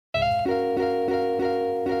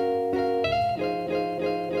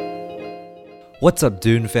What's up,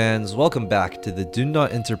 Dune fans? Welcome back to the Do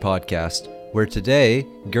Not Enter podcast, where today,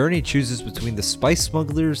 Gurney chooses between the Spice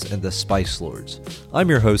Smugglers and the Spice Lords. I'm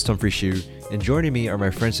your host, Humphrey Shue, and joining me are my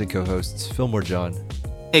friends and co-hosts, Fillmore John.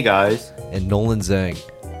 Hey guys. And Nolan Zhang.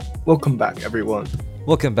 Welcome back, everyone.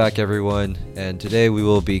 Welcome back, everyone. And today we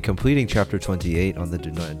will be completing chapter 28 on the Do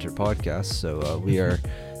Not Enter podcast, so we are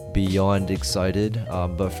beyond excited.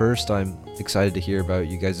 But first, I'm excited to hear about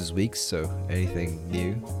you guys' weeks, so anything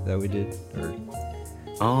new that we did?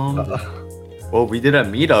 Well, we did a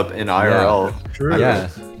meetup in IRL.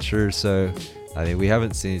 Sure. So, I mean, we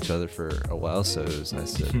haven't seen each other for a while, so it was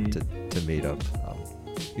nice to meet up.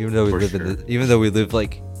 Even though we live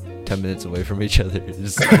like 10 minutes away from each other, it's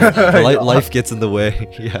just, life gets in the way.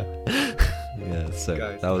 Yeah. So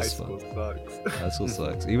guys, that was fun. High school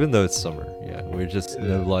sucks. Even though it's summer. Yeah, we're just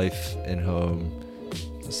no life in home,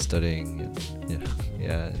 just studying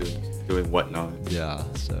and doing whatnot. Yeah.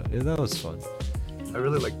 So that was fun. I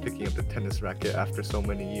really like picking up the tennis racket after so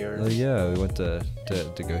many years. Oh yeah, we went to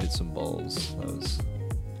go hit some balls. That was.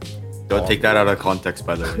 Don't take that out of context,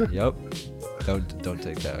 by the way. Yep. Don't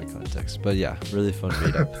take that out of context. But yeah, really fun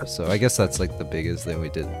meetup. So I guess that's like the biggest thing we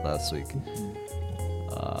did last week.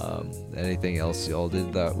 Anything else y'all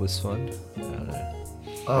did that was fun? I don't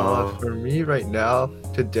know. For me right now,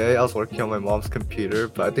 today I was working on my mom's computer,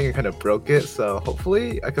 but I think I kind of broke it, so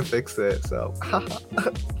hopefully I can fix it. So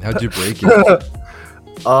How'd you break it?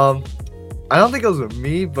 I don't think it was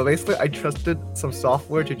me, but basically I trusted some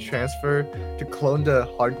software to clone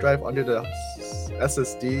the hard drive under the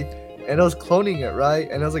SSD, and it was cloning it, right?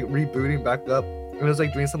 And it was like rebooting back up. It was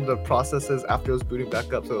like doing some of the processes after it was booting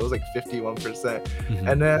back up, so it was like 51%.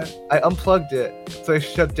 And then I unplugged it, so it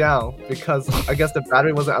shut down because I guess the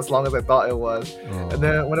battery wasn't as long as I thought it was. And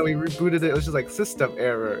then when we rebooted it, it was just like system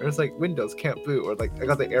error. It was like Windows can't boot, or like I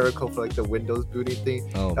got the error code for like the Windows booting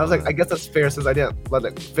thing. And I was like, I guess that's fair since I didn't let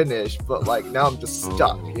it finish, but like now I'm just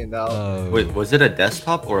stuck, you know? Wait, was it a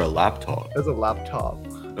desktop or a laptop? It was a laptop.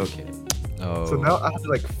 Okay. So now I have to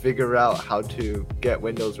like figure out how to get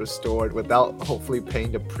Windows restored without hopefully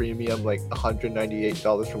paying the premium like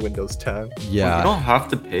 $198 for Windows 10. Yeah. Well, you don't have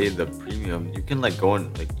to pay the premium. You can like go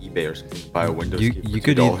on like eBay or something to buy a Windows key for you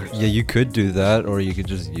could $2. you could do that, or you could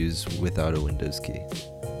just use without a Windows key.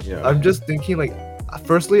 Yeah. I'm just thinking like,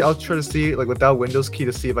 firstly I'll try to see like without Windows key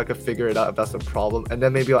to see if I can figure it out if that's a problem, and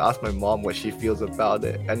then maybe I'll ask my mom what she feels about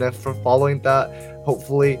it, and then for following that,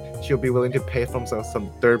 hopefully she'll be willing to pay from some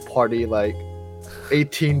third party like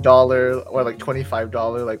 $18 or like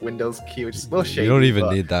 $25 like Windows key, which is a little shady. You don't even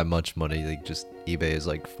need that much money. Like just eBay is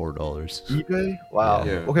like $4. eBay? Wow.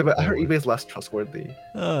 Yeah. Okay, but I heard eBay is less trustworthy.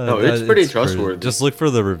 No, it's pretty trustworthy. Just look for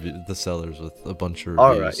the sellers with a bunch of reviews.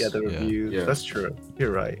 All right, the reviews. Yeah. That's true.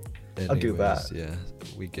 You're right. I'll do that. Yeah,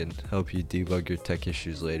 we can help you debug your tech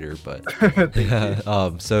issues later. But Thank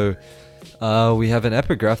you. So we have an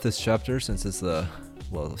epigraph this chapter since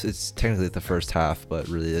it's technically the first half, but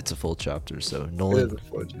really it's a full chapter. So Nolan,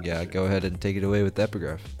 go ahead and take it away with the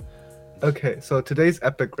epigraph. Okay, so today's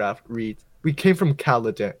epigraph reads: "We came from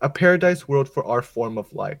Caladan, a paradise world for our form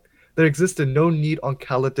of life. There existed no need on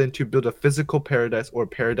Caladan to build a physical paradise or a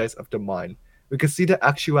paradise of the mind. We could see the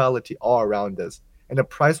actuality all around us, and the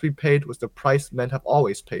price we paid was the price men have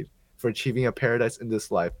always paid for achieving a paradise in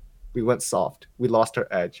this life. We went soft. We lost our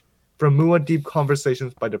edge." From Muad'Dib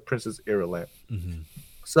Conversations by the Princess Irulan.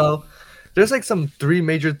 So there's like some three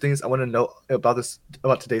major things I want to know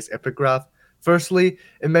about today's epigraph. Firstly,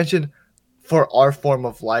 it mentioned for our form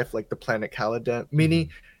of life, like the planet Caladan, meaning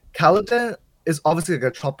Caladan is obviously like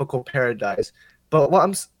a tropical paradise, but what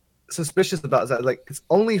I'm suspicious about is that like it's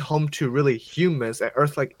only home to really humans and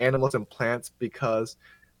earth-like animals and plants, because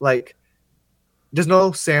like there's no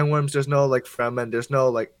sandworms, there's no like Fremen, there's no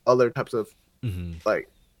like other types of like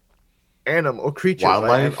animal or creatures,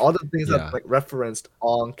 right? And all the things that like referenced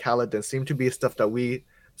on Caladan seem to be stuff that we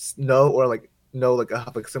know or like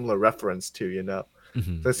have a similar reference to, you know.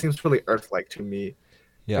 So it seems really Earth-like to me.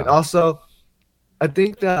 And also, I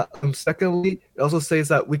think that secondly, it also says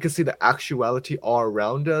that we can see the actuality all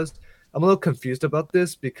around us. I'm a little confused about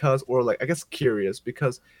this because, or like I guess curious,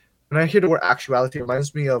 because when I hear the word actuality, it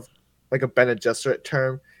reminds me of like a Bene Gesserit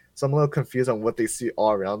term. So I'm a little confused on what they see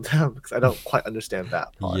all around them because I don't quite understand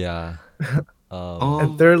that part. Yeah.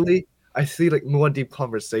 And thirdly, I see like Muad'Dib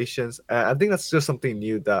Conversations. And I think that's just something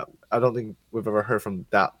new that I don't think we've ever heard from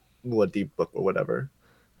that Muad'Dib book or whatever.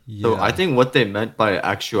 Yeah. So I think what they meant by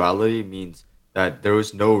actuality means that there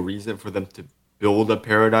was no reason for them to build a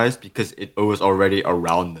paradise because it was already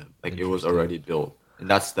around them. Like it was already built. And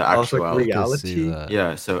that's the actuality. Like reality?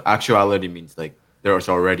 Yeah, so actuality means like there's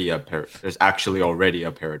actually already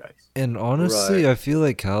a paradise. And honestly, I feel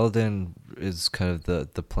like Caladan is kind of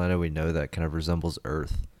the planet we know that kind of resembles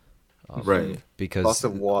Earth. Right. Because Lots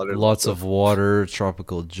of water. lots of water,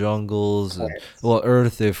 tropical jungles, and plants. well,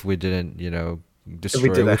 Earth if we didn't,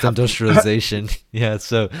 destroy it didn't with have to- industrialization. Yeah,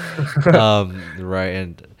 so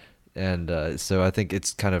right, and so I think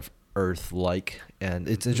it's kind of Earth-like, and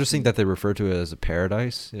it's interesting that they refer to it as a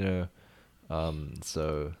paradise. So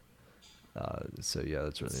yeah,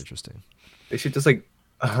 that's really interesting. They should just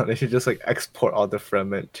export all the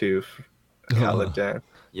Fremen to Caladan.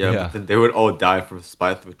 Yeah, Yeah. but then they would all die from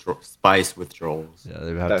spice withdrawals. Yeah,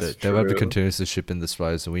 they would have That's to true. continuously ship in the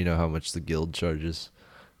spies, and we know how much the guild charges.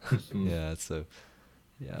 Yeah, so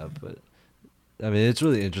yeah, but I mean, it's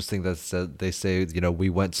really interesting that they say we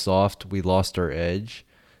went soft, we lost our edge,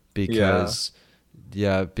 because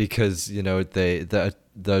because the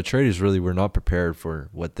Atreides really were not prepared for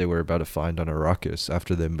what they were about to find on Arrakis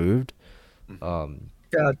after they moved.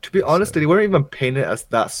 Yeah, to be honest, they weren't even painted as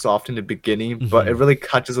that soft in the beginning, but it really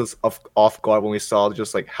catches us off guard when we saw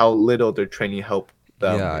just like how little their training helped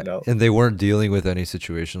them. Yeah, and they weren't dealing with any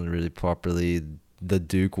situation really properly. The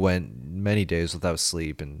Duke went many days without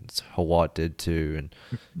sleep, and Hawat did too,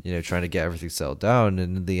 and trying to get everything settled down.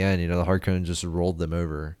 And in the end, the Harkonnen just rolled them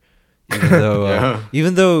over.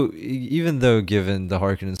 Even though, even though, given the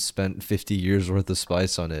Harkonnen spent 50 years worth of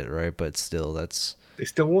spice on it, right? But still, they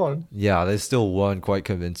still won. Yeah, they still won quite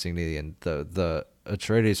convincingly, and the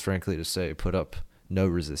Atreides, frankly to say, put up no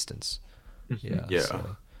resistance. Yeah. Yeah.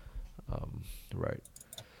 So, right.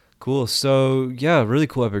 Cool. So yeah, really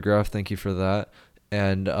cool epigraph. Thank you for that.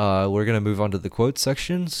 And we're gonna move on to the quote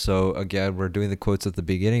section. So again, we're doing the quotes at the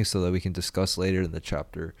beginning so that we can discuss later in the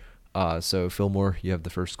chapter. So Fillmore, you have the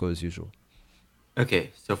first quote as usual.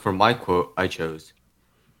 Okay, so for my quote, I chose,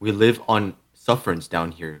 "We live on sufferance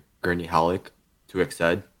down here," Gurney Halleck, Tuek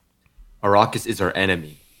said. "Arrakis is our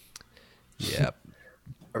enemy." Yep.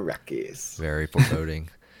 Arrakis. Very foreboding.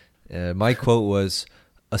 My quote was,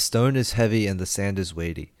 "A stone is heavy and the sand is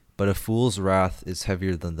weighty, but a fool's wrath is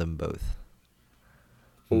heavier than them both."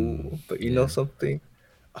 Ooh, but you know something?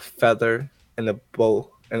 A feather and a bow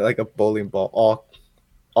and like a bowling ball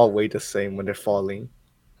all weigh the same when they're falling.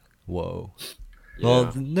 Whoa. Yeah.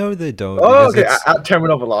 Well, no, they don't. Oh, because okay. At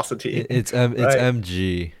terminal velocity. It's Right.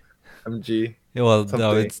 MG. MG. Yeah, well, no,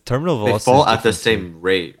 Something. it's terminal They velocity. fall is at the different too. same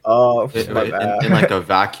rate. Oh, in, my bad. in like a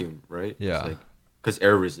vacuum, right? Yeah. Because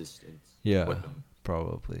air resistance. Yeah, whatnot.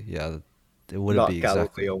 probably. Yeah, it wouldn't Not be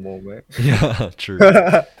exactly. Galileo moment. Yeah, true.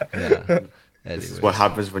 Yeah. This Anyways. is what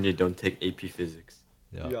happens when you don't take AP physics.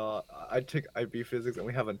 Yeah. Yeah, I took IB physics and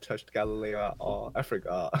we haven't touched Galileo at all. I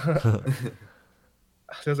forgot.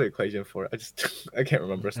 There's an equation for it. I can't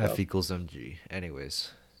remember stuff. F equals mg.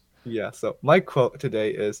 Anyways. Yeah, so my quote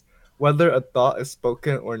today is, "Whether a thought is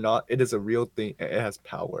spoken or not, it is a real thing and it has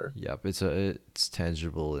power." Yep, it's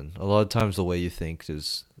tangible, and a lot of times the way you think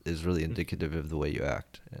is really indicative of the way you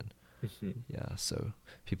act. And yeah, so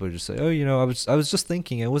people just say, "Oh, I was just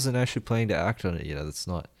thinking. I wasn't actually planning to act on it." It's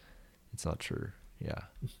not true. Yeah.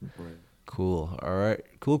 Right. Cool. All right.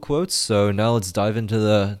 Cool quotes. So now let's dive into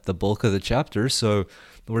the bulk of the chapter. So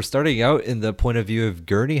we're starting out in the point of view of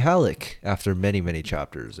Gurney Halleck after many, many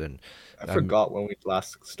chapters. And I forgot when we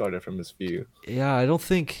last started from his view. yeah, I don't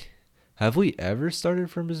think, have we ever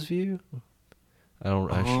started from his view? I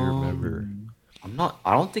don't actually remember.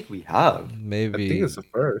 I don't think we have. Maybe. I think it's the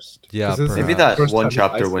first. Yeah, 'Cause this is Maybe the that first one time he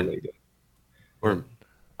chapter when- isolated. Or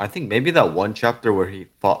I think maybe that one chapter where he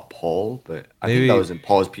fought Paul, but I Maybe- think that was in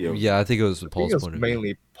Paul's POV. Yeah, I think it was I think Paul's it was point of view.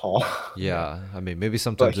 mainly Paul. Yeah, I mean, maybe But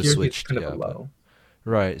sometimes here it he's switched. kind Yeah, of but- alone.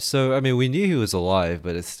 right. So, I mean, we knew he was alive,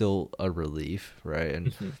 but it's still a relief, right?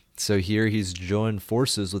 And so here he's joined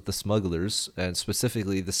forces with the smugglers, and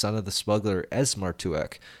specifically the son of the smuggler, Esmar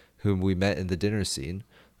Tuek, whom we met in the dinner scene.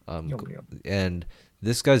 Yum, yum. And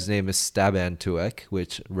this guy's name is Staban Tuek,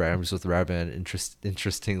 which rhymes with Raban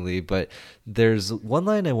interestingly. But there's one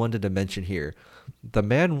line I wanted to mention here. The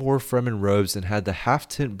man wore Fremen robes and had the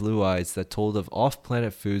half-tint blue eyes that told of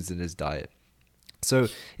off-planet foods in his diet. So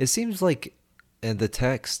it seems like, and the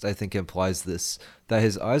text I think implies this, that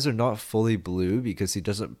his eyes are not fully blue because he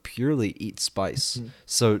doesn't purely eat spice.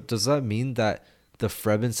 So does that mean that the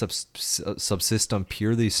Fremen subsist on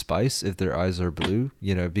purely spice if their eyes are blue?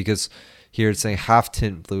 Because here it's saying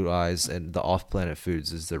half-tint blue eyes and the off-planet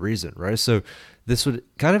foods is the reason, right? So this would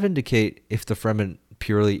kind of indicate if the Fremen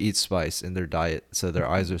purely eat spice in their diet, so their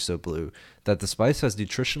eyes are so blue, that the spice has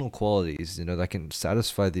nutritional qualities, that can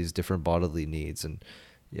satisfy these different bodily needs. And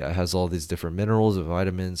yeah, it has all these different minerals and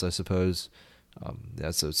vitamins, I suppose.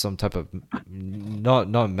 Yeah, so some type of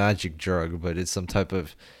not magic drug, but it's some type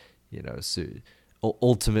of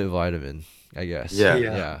ultimate vitamin, I guess. Yeah.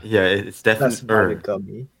 Yeah. Yeah, it's definitely That's not a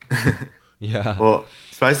gummy. Yeah. Well,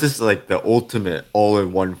 spice is like the ultimate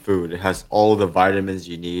all-in-one food. It has all the vitamins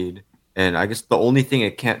you need, and I guess the only thing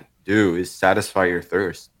it can't do is satisfy your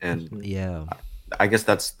thirst. And Mhm. Yeah. I guess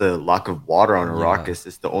that's the lack of water on Yeah. Arrakis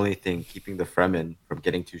is the only thing keeping the Fremen from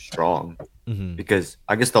getting too strong. Hmm. Because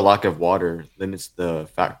I guess the lack of water limits the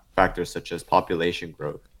factors such as population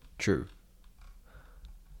growth. True.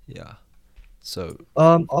 Yeah. So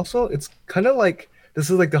Also, it's kind of like this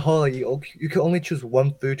is like the whole like you can only choose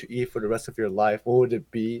one food to eat for the rest of your life. What would it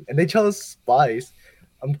be? And they chose spice.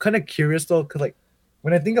 I'm kind of curious though, because like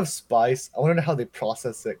when I think of spice, I want to know how they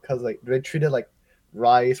process it. Because like do they treat it like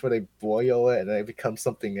rice, where they boil it and then it becomes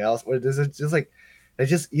something else, or is it just like they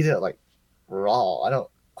just eat it like raw? I don't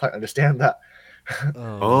quite understand that.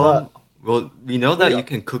 um But Well, we know but that yeah, you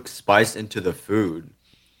can cook spice into the food,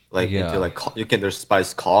 like into yeah. like you can there's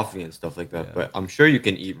spiced coffee and stuff like that. Yeah. But I'm sure you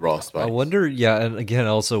can eat raw I spice. wonder, yeah, and again, I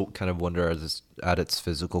also kind of wonder at its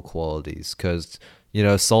physical qualities, because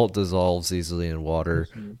salt dissolves easily in water,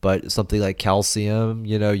 mhm, but something like calcium,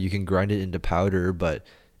 you can grind it into powder, but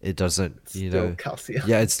it doesn't, it's still calcium.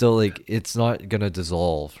 yeah, it's still like it's not gonna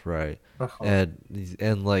dissolve, right? Uh-huh.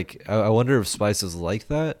 And like I wonder if spice is like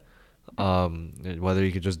that, and whether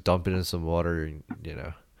you could just dump it in some water,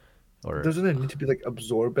 or Doesn't it need to be like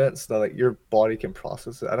absorbent so that like your body can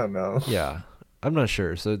process it? I don't know. yeah, I'm not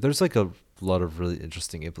sure. So there's like a lot of really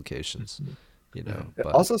interesting implications, Mhm. It but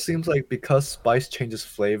also seems like because spice changes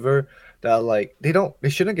flavor, that like they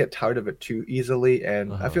shouldn't get tired of it too easily,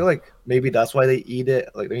 and I uh-huh. feel like maybe that's why they eat it.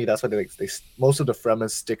 Like maybe that's why most of the Fremen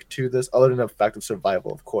stick to this, other than the fact of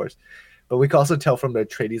survival, of course. But we can also tell from the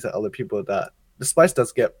tradies and other people that the spice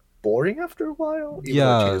does get boring after a while, even though it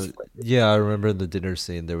Yeah, changes flavor. yeah, I remember in the dinner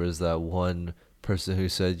scene there was that one person who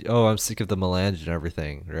said, "Oh, I'm sick of the melange and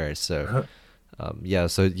everything." Right. So, yeah,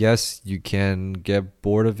 so yes, you can get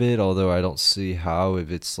bored of it, although I don't see how if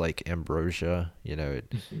it's like ambrosia, Mhm.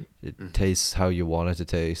 it Mhm. tastes how you want it to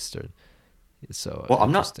taste, or it's so Well,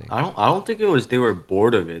 I'm not. interesting. I don't think it was they were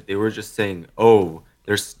bored of it. They were just saying, "Oh,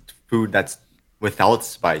 there's food that's without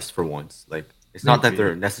spice for once." Like it's not that Maybe.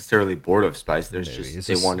 they're necessarily bored of spice. There's Maybe just it's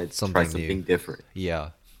they just wanted to try something new. something different. Yeah,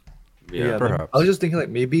 Yeah. Yeah, maybe I was perhaps. just thinking like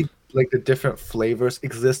maybe like the different flavors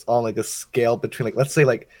exist on like a scale between like let's say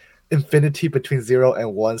like infinity between 0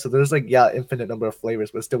 and 1. So there's like yeah, infinite number of flavors,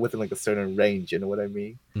 but still within like a certain range, you know what I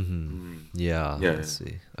mean? Mm-hmm. Mm, Yeah, I yeah.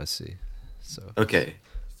 see. I see. So, Okay.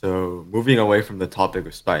 So moving away from the topic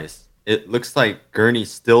of spice, it looks like Gurney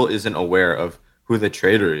still isn't aware of who the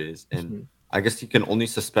traitor is, and Mhm. I guess you can only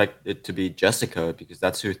suspect it to be Jessica because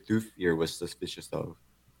that's who Thufir was suspicious of.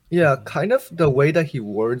 Yeah, kind of the way that he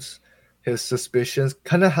words his suspicions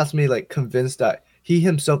kind of has me like convinced that he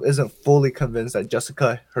himself isn't fully convinced that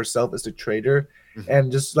Jessica herself is the traitor, Mhm.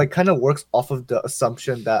 and just like kind of works off of the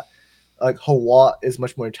assumption that like Hawa is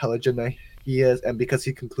much more intelligent than he is, and because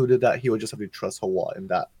he concluded that he would just have to trust Hawa in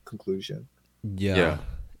that conclusion. yeah, Yeah.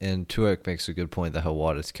 and Tuek makes a good point that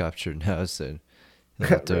Hawat is captured now, so he'll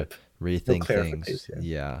have to Rip. No rethink things. clarification.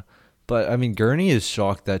 Yeah. But I mean, Gurney is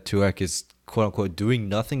shocked that Tuek is quote unquote doing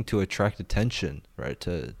nothing to attract attention, right,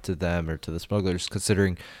 to them or to the smugglers,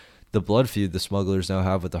 considering the blood feud the smugglers now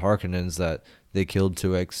have with the Harkonnens that they killed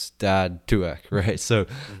Tuek's dad, Tuek, right? So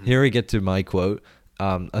Hmm. here we get to my quote.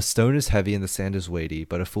 A stone is heavy and the sand is weighty,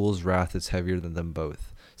 but a fool's wrath is heavier than them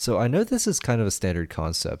both. So I know this is kind of a standard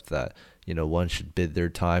concept that, one should bid their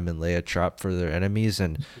time and lay a trap for their enemies.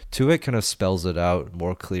 And Tuek kind of spells it out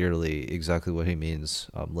more clearly exactly what he means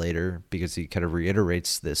later, because he kind of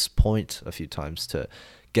reiterates this point a few times to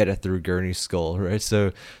get it through Gurney's skull, right?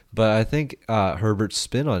 So, but I think Herbert's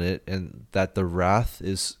spin on it and that the wrath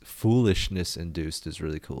is foolishness induced is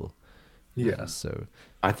really cool. Yeah. So,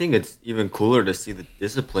 I think it's even cooler to see the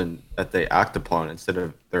discipline that they act upon instead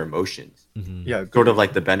of their emotions. mhm. Yeah, Sort of agreed.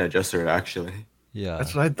 like the Bene Gesserit, actually. Yeah.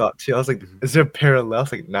 That's what I thought too. I was like, Mhm. is there a parallel? I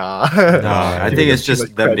was like, nah. I No, Giving think them it's too much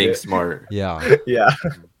just them being credit. smart. yeah. Yeah.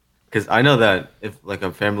 Because I know that if like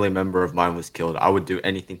a family member of mine was killed, I would do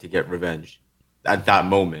anything to get revenge at that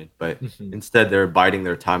moment. But Mhm. instead, they're biding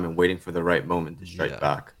their time and waiting for the right moment to strike Yeah.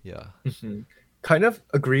 back. Yeah. Mhm. Kind of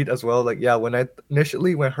agreed as well. Like, yeah, when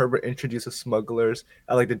Herbert introduced the smugglers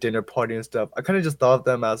at like the dinner party and stuff, I kind of just thought of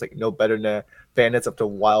them as like no better than bandits of the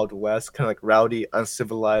Wild West, kind of like rowdy,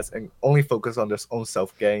 uncivilized, and only focused on their own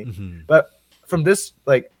self gain. Hmm. But from this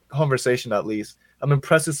like conversation, at least, I'm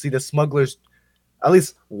impressed to see the smugglers, at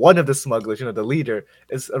least one of the smugglers, the leader,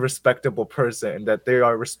 is a respectable person and that they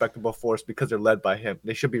are a respectable force because they're led by him.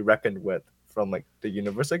 They should be reckoned with from like the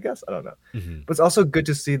universe, I guess. I don't know. Hmm. But it's also good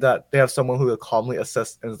to see that they have someone who will calmly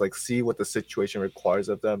assess and like see what the situation requires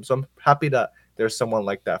of them. So I'm happy that there's someone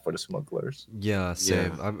like that for the smugglers. Yeah,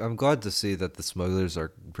 same. Yeah. I'm glad to see that the smugglers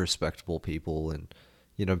are respectable people, and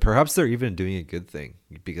perhaps they're even doing a good thing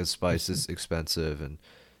because spice is expensive, and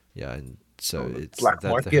yeah, and so it's Black that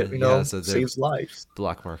market, yeah, so they're saves lives.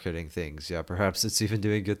 black marketing things. Yeah, perhaps it's even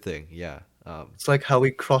doing a good thing. Yeah. It's like how we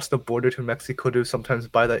cross the border to Mexico to sometimes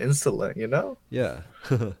buy that insulin, Yeah.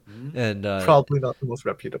 Mhm. And Probably not the most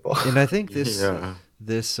reputable. and I think Yeah.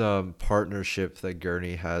 this partnership that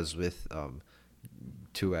Gurney has with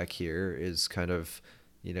Tuek here is kind of,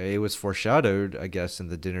 it was foreshadowed, I guess, in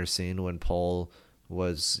the dinner scene when Paul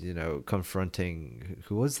was, confronting,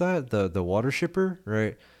 who was that? The water shipper,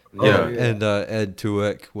 right? Yeah. Yeah. And Ed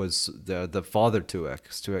Tuek was the father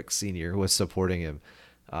Tuek Senior was supporting him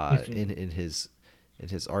in his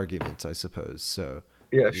arguments, I suppose. So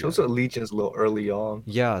Yeah, it shows allegiance a little early on.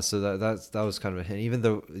 yeah, so that was kind of a hint. Even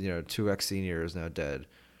though Tuek Senior is now dead,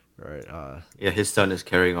 right? Yeah, his son is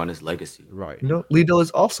carrying on his legacy. Right. Lido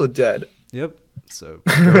is also dead. Yep. So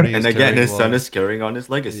Gurney And is again, carrying his son on- is carrying on his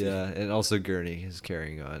legacy. Yeah, and also Gurney is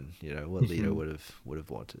carrying on, what Leto would have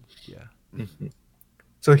wanted. Yeah.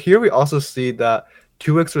 So here we also see that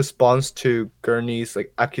Tuek's response to Gurney's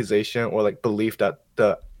like accusation or like belief that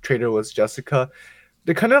the traitor was Jessica,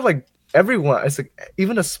 they kind of like everyone. It's like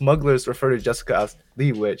even the smugglers refer to Jessica as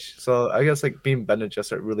the witch. So I guess like being Bene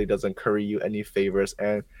Gesserit really doesn't curry you any favors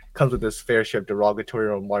and comes with this fair share of derogatory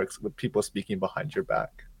remarks with people speaking behind your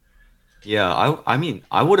back. Yeah, I mean,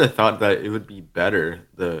 I would have thought that it would be better.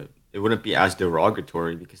 It wouldn't be as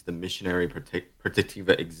derogatory because the missionary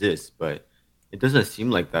protectiva exists, but it doesn't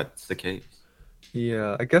seem like that's the case.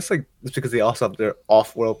 Yeah, I guess like it's because they also have their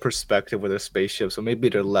off-world perspective with their spaceship, so maybe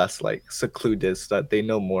they're less like secluded, so that they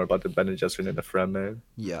know more about the Bene Gesserit and the Fremen.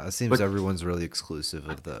 Yeah, it seems But- everyone's really exclusive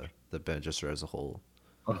of the Bene Gesserit as a whole.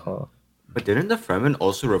 Uh-huh. But didn't the Fremen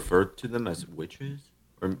also refer to them as witches?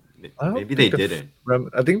 Or I don't maybe they think the didn't.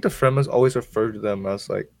 I think the Fremens always refer to them as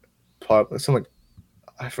like part some like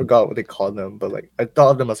I forgot what they call them, but like I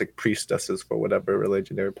thought of them as like priestesses for whatever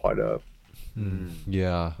religion they're part of.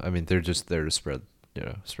 Yeah, I mean they're just there to spread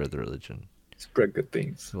the religion. Spread good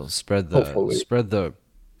things. Well, spread Hopefully. the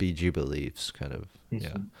BG beliefs, kind of.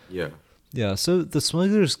 Yeah. Yeah. Yeah, so the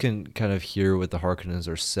smugglers can kind of hear what the Harkonnens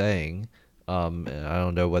are saying. And I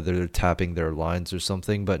don't know whether they're tapping their lines or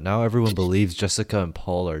something, but now everyone believes Jessica and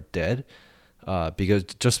Paul are dead. Because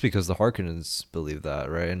the Harkonnens believe that,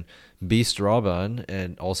 right? And Beast Robin,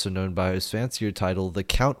 and also known by his fancier title, the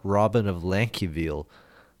Count Robin of Lankyvale,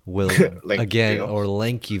 will again, or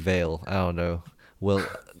Lankyvale, I don't know, will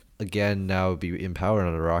again now be empowered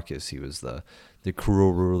on Arrakis. He was the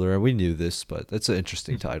cruel ruler, and we knew this, but that's an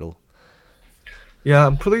interesting title. Yeah,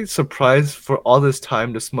 I'm pretty surprised for all this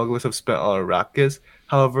time the smugglers have spent on Arrakis.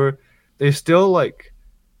 However, they still like,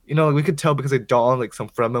 we could tell because they don like some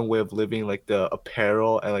Fremen way of living, like the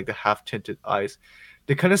apparel and like the half-tinted eyes.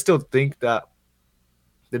 They kind of still think that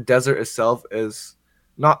the desert itself is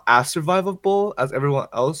not as survivable as everyone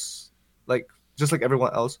else, like just like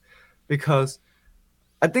everyone else, because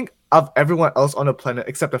I think of everyone else on the planet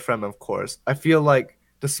except the Fremen, of course, I feel like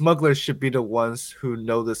the smugglers should be the ones who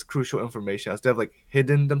know this crucial information, as they've like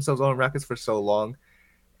hidden themselves on Arrakis for so long,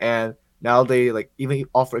 and now they like even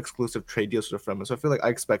offer exclusive trade deals to the Fremen. So I feel like I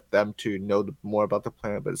expect them to know more about the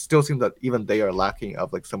planet, but it still seems that even they are lacking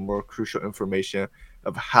of like some more crucial information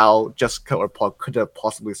of how Jessica or Paul could have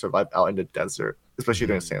possibly survived out in the desert, especially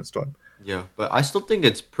during a sandstorm. Yeah, but I still think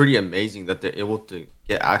it's pretty amazing that they're able to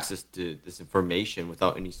get access to this information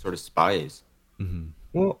without any sort of spies.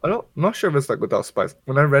 Well, I'm not sure if it's like without spies.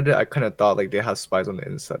 When I read it, I kind of thought like they have spies on the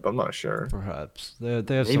inside, but I'm not sure. Perhaps they have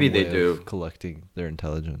Maybe some they way do. of collecting their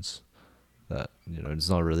intelligence that is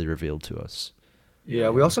not really revealed to us. Yeah,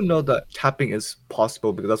 we also know that tapping is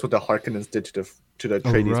possible because that's what the Harkonnens did to the Oh,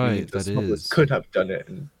 tradies. right, meaning the that smugglers is. could have done it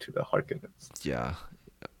to the Harkonnens. Yeah,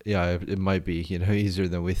 it might be easier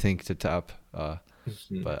than we think to tap, but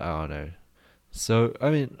I don't know. So I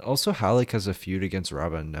mean, also Halleck has a feud against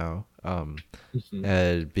Rabban now,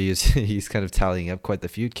 and because he's kind of tallying up quite the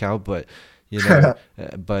feud count, but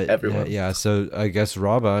but Everyone. yeah. So I guess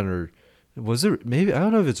Rabban, or was it maybe, I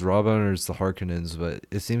don't know if it's Rabban or it's the Harkonnens, but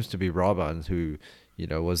it seems to be Rabban who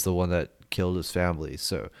was the one that killed his family.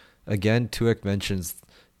 So again, Tuek mentions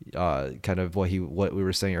kind of what we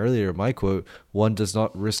were saying earlier, my quote, one does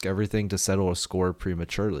not risk everything to settle a score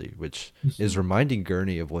prematurely, which is reminding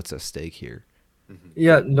Gurney of what's at stake here.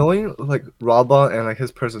 Yeah, knowing like Rabba and like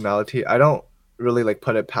his personality, I don't really like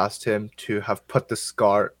put it past him to have put the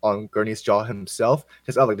scar on Gurney's jaw himself,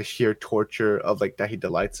 just out of like the sheer torture of like that he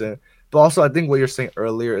delights in. But also, I think what you're saying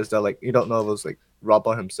earlier is that like you don't know if it was like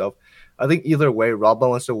Rabban himself. I think either way, Rabban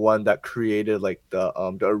was the one that created like the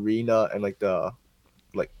arena and like the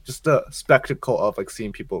like just the spectacle of like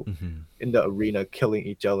seeing people Mm-hmm. in the arena killing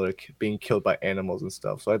each other, being killed by animals and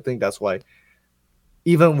stuff. So I think that's why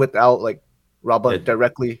even without like Yeah. Rabban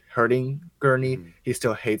directly hurting Gurney, Mhm, he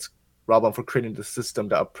still hates Rabban for creating the system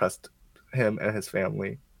that oppressed him and his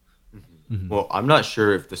family. mhm. Mm-hmm. Well, I'm not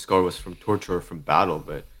sure if the scar was from torture or from battle,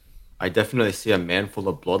 but I definitely see a man full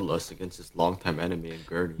of bloodlust against his longtime enemy in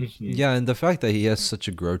Gurney. Mhm. Yeah, and the fact that he has such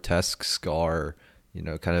a grotesque scar,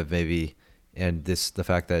 kind of maybe, and the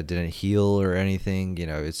fact that it didn't heal or anything,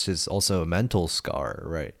 it's just also a mental scar,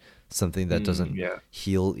 right? Something that doesn't Yeah.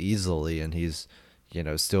 heal easily, and he's,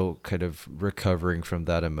 still kind of recovering from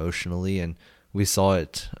that emotionally, and we saw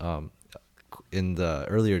it in the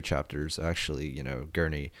earlier chapters. Actually,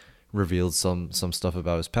 Gurney revealed some stuff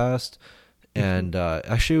about his past, and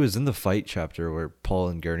actually, it was in the fight chapter where Paul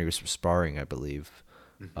and Gurney were sparring, I believe.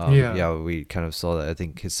 Yeah. Yeah, we kind of saw that. I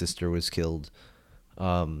think his sister was killed.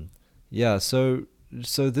 Yeah, so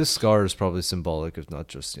this scar is probably symbolic of not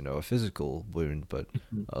just a physical wound, but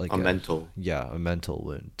like A mental a mental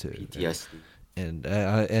wound too. PTSD. And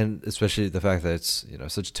especially the fact that it's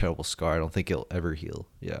such a terrible scar. I don't think it'll ever heal.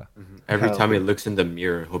 Yeah. Every Hell time he yeah. looks in the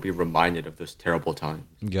mirror, he'll be reminded of those terrible times.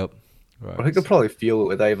 Yep. Or he Right. could probably feel it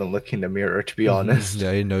without even looking in the mirror, to be honest.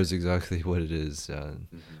 Yeah, he knows exactly what it is and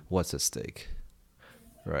Mhm. what's at stake.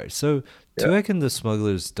 Right. So Yeah. Tuek and the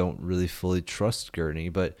smugglers don't really fully trust Gurney,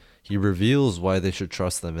 but he reveals why they should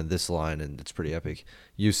trust them in this line, and it's pretty epic.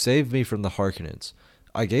 You saved me from the Harkonnens.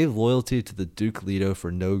 I gave loyalty to the Duke Leto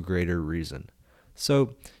for no greater reason.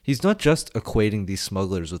 So he's not just equating these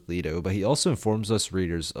smugglers with Leto, but he also informs us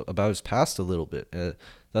readers about his past a little bit.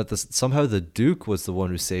 Somehow the Duke was the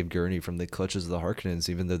one who saved Gurney from the clutches of the Harkonnens,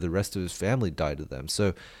 even though the rest of his family died to them.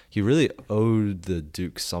 So he really owed the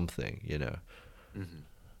Duke something. Mhm.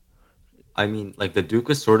 I mean, like the Duke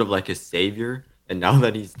was sort of like his savior, and now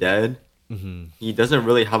that he's dead, Mm-hmm. he doesn't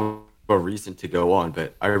really have a reason to go on.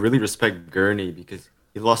 But I really respect Gurney because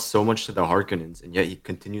he lost so much to the Harkonnens, and yet he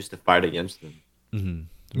continues to fight against them.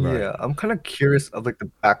 Mm-hmm. Right. Yeah, I'm kind of curious of like the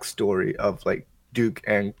backstory of like Duke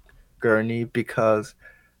and Gurney because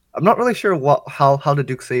I'm not really sure how the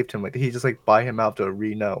Duke saved him. Like, did he just like buy him out the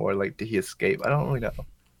arena or like did he escape? I don't really know.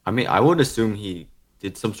 I mean, I would assume he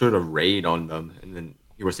did some sort of raid on them, and then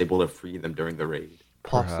he was able to free them during the raid.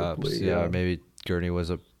 Perhaps, Possibly, yeah. yeah. Maybe Gurney was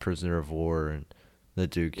a prisoner of war, and the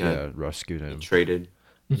Duke, Yeah, rescued he him. traded.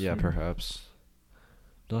 Yeah, perhaps.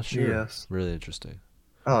 Not sure. Yes. Really interesting.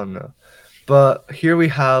 I don't know. But here we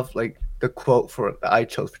have like the quote for that I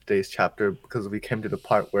chose for today's chapter because we came to the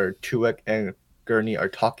part where Tuek and Gurney are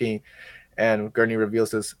talking and Gurney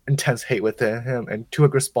reveals his intense hate within him and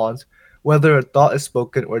Tuek responds, whether a thought is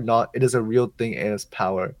spoken or not, it is a real thing and its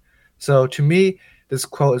power. So to me, this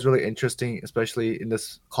quote is really interesting, especially in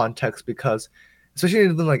this context because especially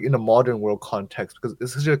in like in the modern world context, because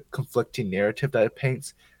it's such a conflicting narrative that it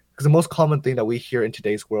paints. Because the most common thing that we hear in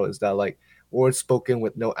today's world is that like words spoken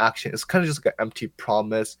with no action. It's kind of just like an empty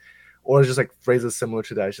promise, or it's just like phrases similar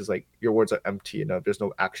to that. It's just like your words are empty, there's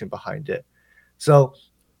no action behind it. So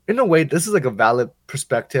in a way, this is like a valid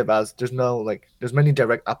perspective as there's many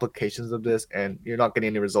direct applications of this and you're not getting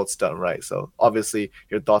any results done, right? So obviously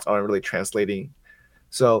your thoughts aren't really translating.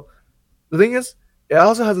 So the thing is, it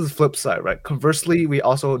also has its flip side, right? Conversely, we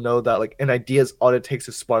also know that like an idea is all it takes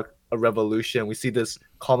to spark a revolution. We see this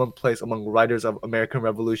commonplace among writers of American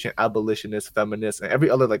Revolution, abolitionists, feminists, and every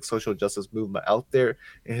other like social justice movement out there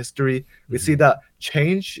in history. We see that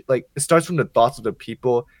change, like it starts from the thoughts of the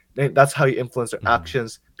people. That's how you influence their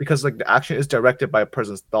actions because like the action is directed by a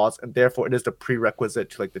person's thoughts, and therefore it is the prerequisite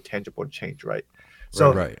to like the tangible change, right?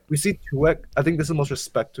 So Right. we see Tuek. I think this is the most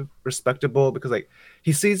respectable because like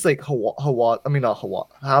he sees like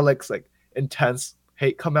Halleck's like intense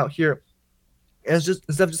hate come out here. And it's just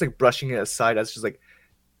instead of just like brushing it aside as just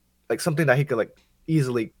like something that he could like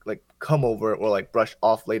easily like come over or like brush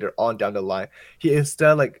off later on down the line. He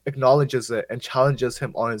instead like acknowledges it and challenges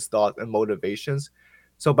him on his thoughts and motivations.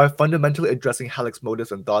 So by fundamentally addressing Halleck's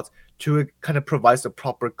motives and thoughts, Tuek kind of provides the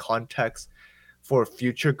proper context for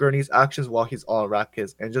future Gurney's actions while he's on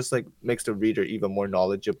Arrakis and just like makes the reader even more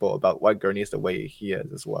knowledgeable about why Gurney is the way he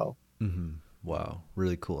is as well. Mm-hmm. Wow,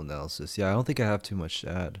 really cool analysis. Yeah, I don't think I have too much to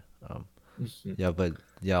add. Yeah, but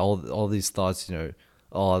yeah, all these thoughts, a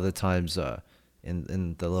lot of the times,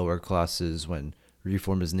 in the lower classes when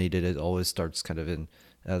reform is needed, it always starts kind of in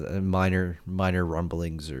minor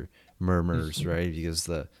rumblings or murmurs, right? Because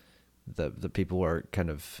the people are kind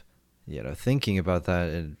of thinking about that,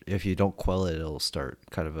 and if you don't quell it, it'll start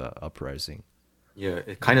kind of a uprising. Yeah,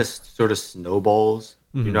 it kind of sort of snowballs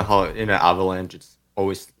You know how in an avalanche it's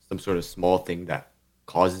always some sort of small thing that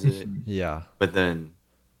causes it, Yeah. but then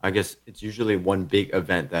I guess it's usually one big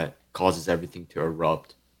event that causes everything to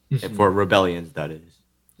erupt. And for rebellions, that is.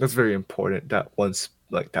 That's very important. That once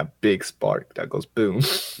like that big spark that goes boom.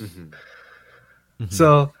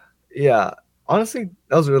 So yeah, honestly,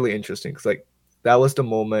 that was really interesting because like that was the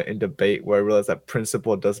moment in debate where I realized that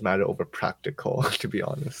principle does matter over practical. To be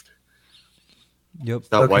honest. Yep. Is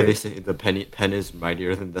that why Okay. they say the pen is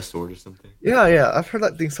mightier than the sword or something? Yeah, I've heard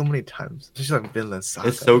that thing so many times. Just like Vinland Saga.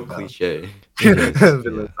 It's so you know? cliche. It is,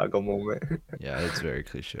 Vinland yeah. Saga moment. Yeah, it's very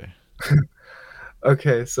cliche.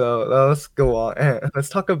 Okay, so let's go on and let's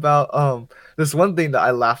talk about this one thing that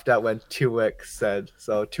I laughed at when Tuek said.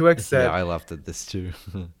 So Tuek Yeah, said, I laughed at this too.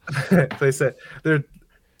 so he said there are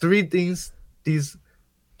three things. These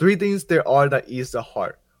three things there are that ease the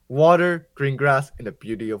heart: water, green grass, and the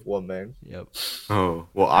beauty of woman. Yep. Oh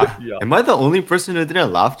well, Yeah. am I the only person who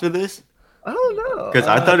didn't laugh to this? I don't know. Because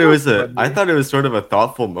I thought I thought it was sort of a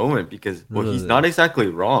thoughtful moment because well, he's Really? not exactly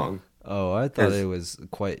wrong. Oh, I thought 'Cause- it was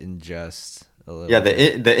quite in jest a little Yeah,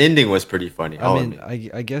 bit. the ending was pretty funny. I mean,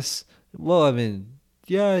 I guess. Well, I mean,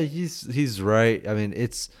 yeah, he's right. I mean,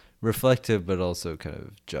 it's reflective, but also kind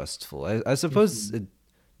of jestful. I suppose it's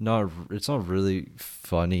not really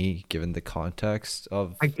funny given the context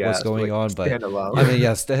of I guess what's going like, on. But stand alone. I mean,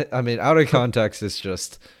 yes, I mean, out of context, it's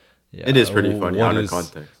just. Yeah, It is pretty funny what out of is-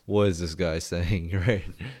 context. What is this guy saying, right?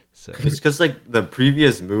 So It's because like the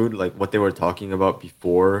previous mood, like what they were talking about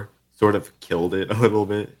before, sort of killed it a little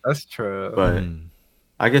bit. That's true. But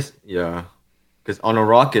I guess yeah, because on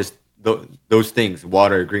Arrakis, those things,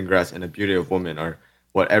 water, green grass, and the beauty of woman, are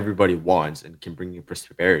what everybody wants and can bring you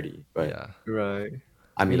prosperity. But yeah, Right.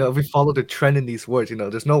 I mean, You know, if we follow the trend in these words, you know,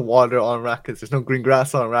 there's no water on Arrakis, there's no green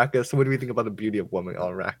grass on Arrakis. So what do we think about the beauty of woman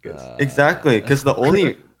on Arrakis? exactly, because the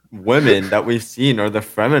only women that we've seen are the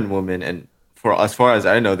Fremen women, and for as far as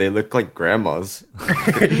I know, they look like grandmas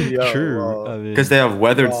Yo, true. wow. I mean, because they have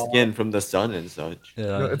weathered Wow. skin from the sun and such.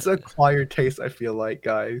 yeah. No, it's an acquired taste, I feel like,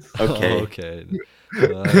 guys. Okay, Oh, okay.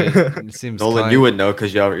 Well, I mean, it seems Nolan, kind, you would know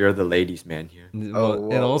because you're the ladies' man here. well, and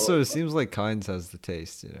whoa, also whoa. it seems like Kynes has the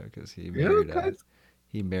taste, you know, because You know, guys,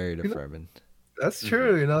 he married a you know, Fremen. that's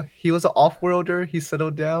true. You know, he was an off-worlder. He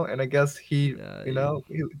settled down, and I guess he, Yeah, you know,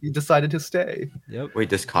 he decided to stay. Yep. Wait,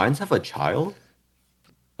 does Kynes have a child?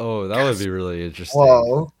 Oh, that would be really interesting.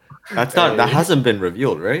 Whoa, That's not that Hey. hasn't been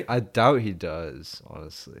revealed, right? I doubt he does,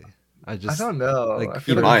 honestly. I I just don't know. like, I He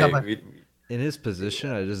feel like we might. have We- in his position,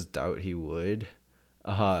 I just doubt he would,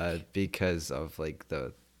 because of like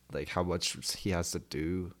the how much he has to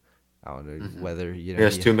do. I don't know whether you know. he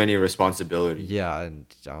has too many responsibilities. Yeah, and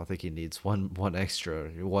I don't think he needs one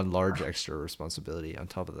large extra responsibility on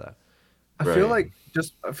top of that. I feel Right.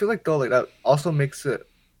 like though like that also makes it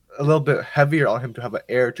a little bit heavier on him to have an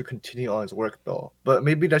heir to continue on his work though. But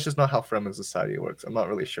maybe that's just not how Fremen society works. I'm not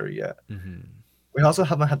really sure yet. We also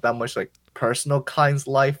haven't had that much like personal Kynes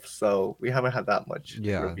life, so we haven't had that much.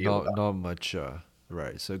 Yeah, reveal not much.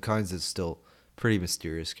 Right. So Kynes is still pretty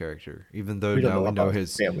mysterious character, even though we don't now know we know about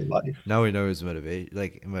his family life. now we know his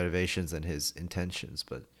motivations and his intentions,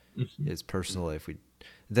 but his personal life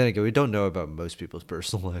then again we don't know about most people's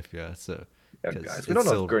personal life. Yeah. So Yeah, 'cause guys, we it's don't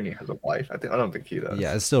know still- if Gurney has a wife. I don't think he does.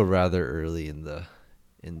 Yeah, it's still rather early in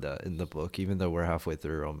the book, even though we're halfway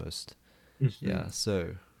through almost. Yeah,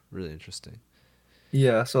 so really interesting.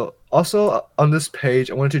 Yeah, so also on this page,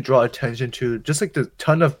 I wanted to draw attention to just like the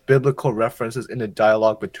ton of biblical references in the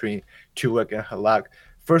dialogue between Tuek and Halak.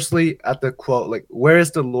 Firstly, at the quote, like, "Where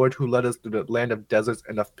is the Lord who led us through the land of deserts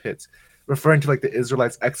and of pits?" Referring to like the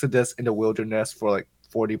Israelites' exodus in the wilderness for like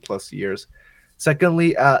 40 plus years.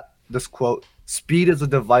 Secondly, at this quote, "Speed is a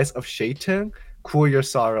device of Shaitan. Cool your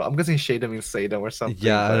sorrow." I'm guessing Shaitan means Satan or something.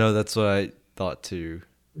 Yeah, I but- know that's what I thought too.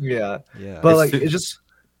 Yeah, Yeah. but It's like too- it just.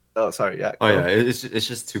 Oh, sorry. Yeah. Oh go. yeah, it's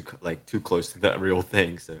just too close to that real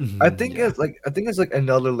thing. So I think it's like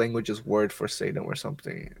another language's word for Satan or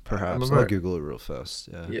something. Perhaps remember- I'll Google it real fast.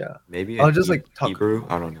 Yeah. Yeah. maybe I'll in just, like, talk- Hebrew.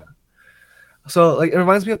 I don't know. So like it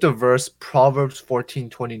reminds me of the verse Proverbs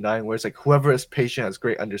 14:29, where it's like whoever is patient has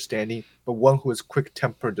great understanding, but one who is quick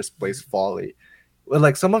tempered displays folly. Well,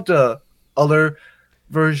 like some of the other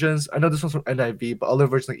versions, I know this one's from NIV, but other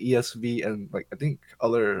versions like ESV and like I think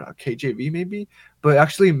other KJV maybe, but it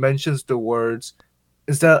actually mentions the words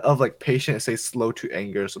instead of like patient, it says slow to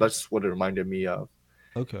anger. So that's what it reminded me of.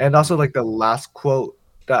 Okay. And also like the last quote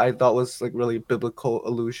that I thought was like really biblical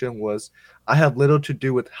allusion was, "I have little to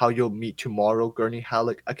do with how you'll meet tomorrow, Gurney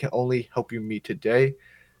Halleck. I can only help you meet today."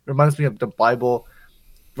 Reminds me of the Bible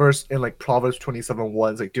verse in like Proverbs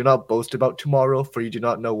 27:1. It's like, "Do not boast about tomorrow, for you do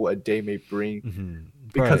not know what a day may bring."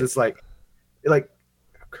 Because Right. it's like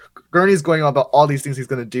Gurney's going on about all these things he's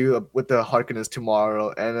gonna do with the Harkonnens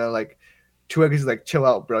tomorrow, and then like Tuek is like, chill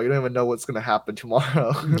out, bro. You don't even know what's gonna happen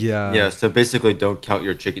tomorrow. Yeah, so basically don't count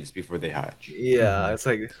your chickens before they hatch. Yeah, it's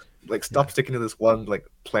like stop sticking to this one like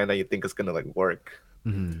plan that you think is gonna like work.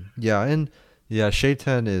 Yeah, and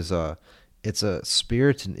Shaitan is it's a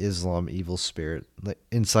spirit in Islam, evil spirit, like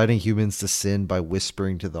inciting humans to sin by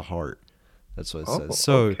whispering to the heart. That's what it says.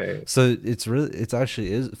 So it's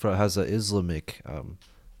actually has an Islamic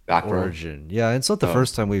Background. origin. Yeah, it's not the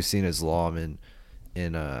first time we've seen Islam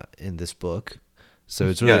in this book. So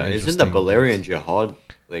it's really interesting. Isn't the Balerian jihad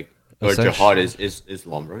like or jihad is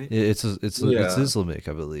Islam, right? It's Islamic,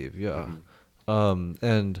 I believe. Yeah.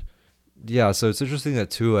 And yeah, so it's interesting that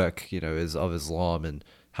Tuek, is of Islam and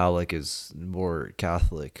Halleck is more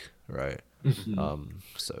Catholic, right?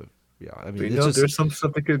 So yeah, I mean, there's some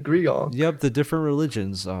stuff they could agree on. Yep, the different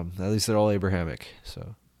religions, at least they're all Abrahamic,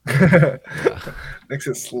 so makes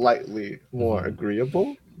it slightly more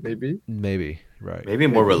agreeable, maybe. Maybe, right? Maybe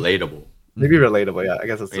more relatable. Maybe relatable. Yeah, I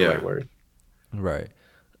guess that's the right word. Right.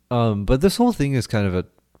 But this whole thing is kind of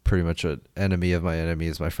pretty much an enemy of my enemy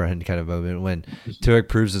is my friend kind of moment when Tuek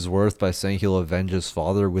proves his worth by saying he'll avenge his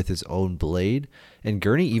father with his own blade, and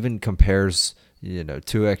Gurney even compares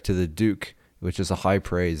Tuek to the Duke, which is a high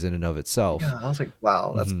praise in and of itself. Yeah, I was like,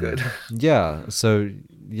 wow, that's good. Yeah, so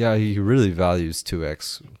yeah, he really values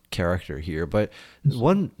Tuek's character here. But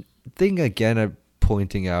one thing again I'm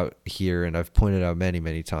pointing out here, and I've pointed out many,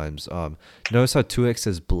 many times, notice how Tuek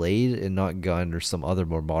says blade and not gun or some other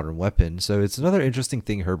more modern weapon. So it's another interesting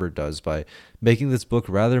thing Herbert does by making this book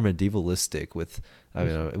rather medievalistic with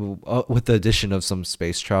with the addition of some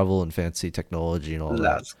space travel and fancy technology and all that.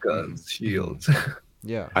 Las guns, shields.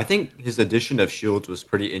 Yeah, I think his addition of shields was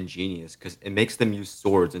pretty ingenious because it makes them use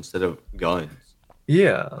swords instead of guns.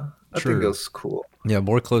 Yeah, I True. think it was cool. Yeah,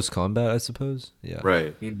 more close combat, I suppose. Yeah,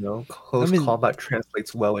 Right. Close combat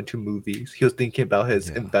translates well into movies. He was thinking about his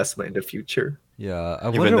investment in the future. Yeah, I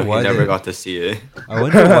Even wonder though why he never they, got to see it. I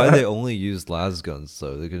wonder why they only used las guns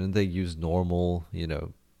though. Couldn't they use normal,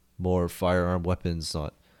 more firearm weapons?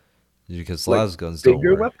 Not because las guns don't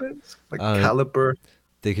bigger work. weapons like caliber.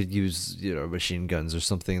 They could use machine guns or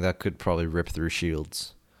something that could probably rip through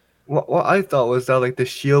shields. What I thought was that like the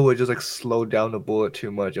shield would just like slow down the bullet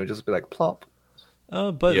too much. It would just be like plop.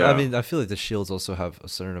 But I mean, I feel like the shields also have a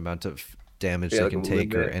certain amount of damage they like can a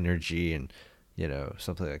take or limit. energy and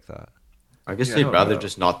something like that. I guess Yeah, I they'd don't rather know.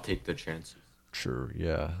 just not take the chances. True.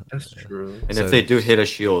 Yeah. That's true. And So- if they do hit a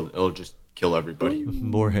shield, it'll just kill everybody.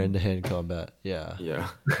 More hand-to-hand combat. Yeah. Yeah.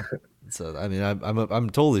 So I mean, I'm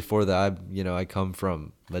totally for that. I come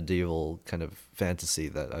from medieval kind of fantasy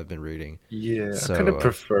that I've been reading. Yeah, So, I kind of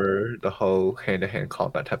prefer the whole hand-to-hand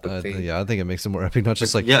combat type of thing. Yeah, I think it makes it more epic. Not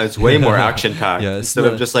just like Yeah, it's way more action packed. Yeah, it's instead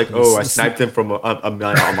not- of just like, oh, I sniped him from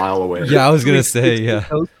a mile away. Yeah, I was gonna say yeah.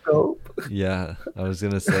 No scope. Yeah, I was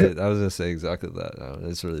gonna say exactly that.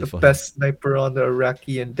 It's really The fun. best sniper on the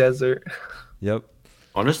Iraqi desert. Yep.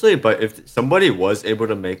 Honestly, but if somebody was able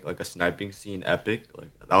to make like a sniping scene epic, like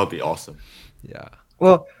that would be awesome. Yeah.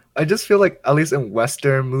 Well, I just feel like at least in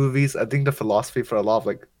Western movies, I think the philosophy for a lot of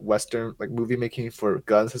like Western like movie making for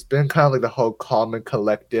guns has been kind of like the whole calm and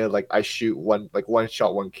collected, like I shoot one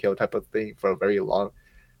shot, one kill type of thing for a very long.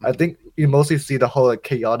 I think you mostly see the whole like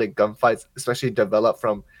chaotic gunfights, especially develop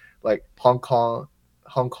from like Hong Kong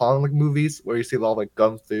like movies where you see a lot of like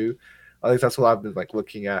gun through. At least that's what I've been like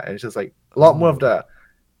looking at, and it's just like a lot more of the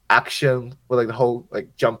action with like the whole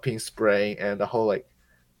like jumping, spraying, and the whole like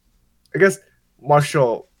I guess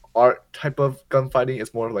martial art type of gunfighting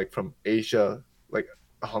is more like from Asia, like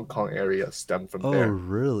the Hong Kong area stemmed from Oh, there.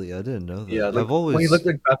 really? I didn't know that. Yeah, like, I've always when you look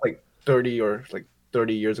like back like 30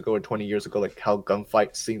 years ago or 20 years ago, like how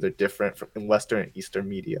gunfight scenes are different from in Western and Eastern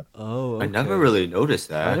media. Oh, I never okay. really noticed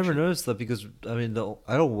that. I never actually. noticed that because I mean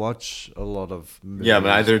I don't watch a lot of movies, Yeah, but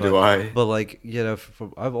neither do I. But like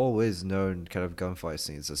I've always known kind of gunfight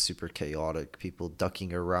scenes as super chaotic, people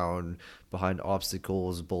ducking around behind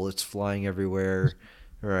obstacles, bullets flying everywhere,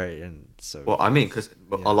 right? And so Well, I mean, because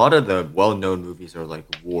a lot of the well-known movies are like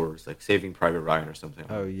wars, like Saving Private Ryan or something,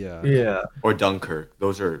 oh yeah, Yeah, or Dunkirk.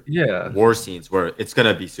 Those are yeah. war scenes where it's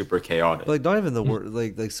gonna be super chaotic. Like not even the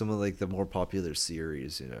like some of like the more popular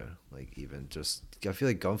series, like even just I feel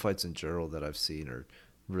like gunfights in general that I've seen are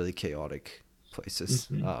really chaotic places.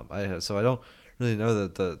 I don't really know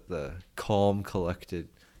that the calm, collected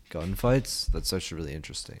gunfights. That's actually really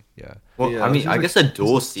interesting. Yeah. Well, Yeah, I mean, it's I like guess a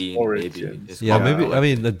duel scene origins. maybe. Is Yeah, probably maybe like- I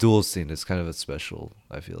mean the duel scene is kind of a special.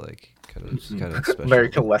 I feel like kind of special.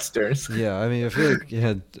 American westerns. Yeah, I mean I feel like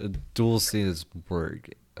a duel scene is more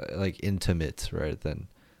like intimate, right? Than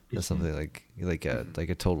That's something like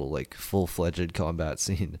a total like full-fledged combat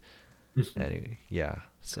scene. Anyway, yeah.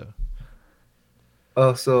 So.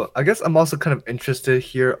 So I guess I'm also kind of interested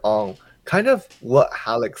here on kind of what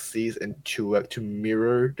Halleck sees in Tuek to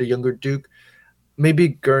mirror the younger Duke. Maybe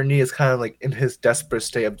Gurney is kind of like in his desperate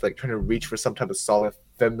state of like trying to reach for some type of solid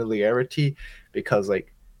familiarity because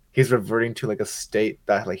like he's reverting to like a state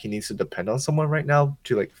that like he needs to depend on someone right now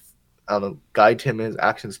to like I don't know guide him in his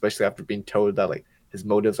actions, especially after being told that like his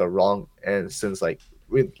motives are wrong. And since like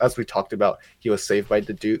as we talked about, he was saved by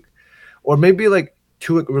the Duke, or maybe like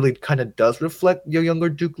Tuek really kind of does reflect your younger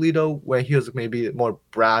Duke Leto, where he was maybe more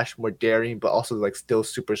brash, more daring, but also like still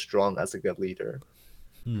super strong as a good leader.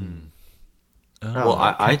 Well,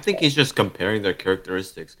 I think he's just comparing their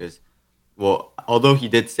characteristics because, well, although he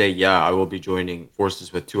did say, yeah, I will be joining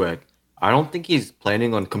forces with Tuek, I don't think he's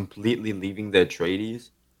planning on completely leaving the Atreides.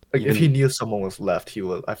 Like if he knew someone was left, he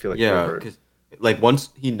would. I feel like yeah, because like once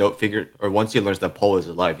he once he learns that Paul is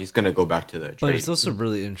alive, he's gonna go back to the Atreides. But it's also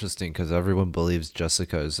really interesting because everyone believes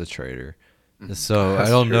Jessica is a traitor. So I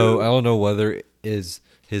don't know whether his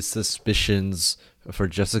suspicions for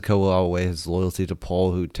Jessica will outweigh his loyalty to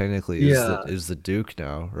Paul, who technically is the Duke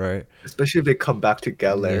now, right? Especially if they come back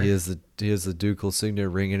together. Yeah, he has the ducal signet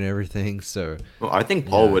ring and everything. So well, I think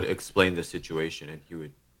Paul would explain the situation, and he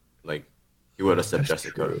would accept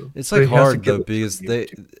Jessica. True. It's like hard though because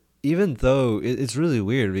even though it's really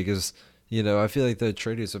weird because I feel like the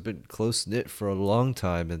Atreides have been close knit for a long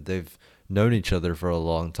time and they've known each other for a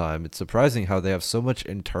long time. It's surprising how they have so much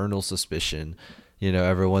internal suspicion.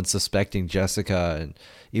 Everyone's suspecting Jessica, and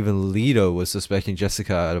even Leto was suspecting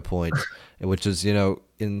Jessica at a point, which is,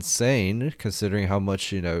 insane considering how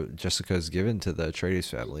much, Jessica has given to the Atreides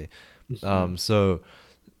family. So,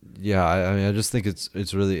 yeah, I mean, I just think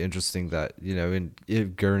it's really interesting that,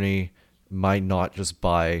 if Gurney might not just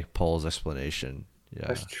buy Paul's explanation. Yeah,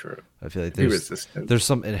 that's true. I feel like there's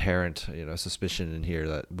some inherent, suspicion in here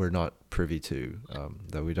that we're not privy to,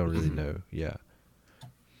 that we don't really know. Yeah.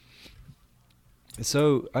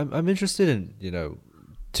 So I'm interested in,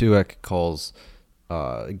 Tuek calls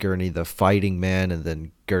Gurney the fighting man, and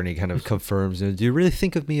then Gurney kind of confirms, do you really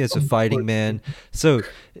think of me as a fighting man? So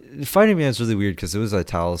fighting man is really weird because it was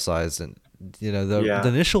italicized, and the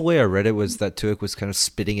initial way I read it was that Tuek was kind of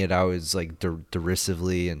spitting it out as like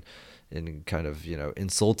derisively and kind of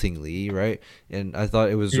insultingly, right? And I thought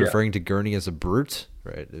it was referring to Gurney as a brute,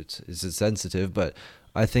 right? It's sensitive, but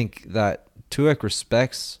I think that Tuek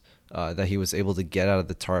respects that he was able to get out of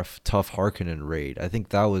the tough Harkonnen raid. I think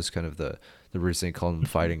that was kind of the reason they called him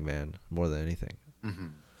fighting man more than anything.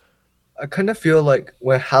 I kind of feel like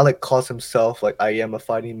when Halleck calls himself like I am a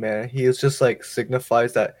fighting man, he is just like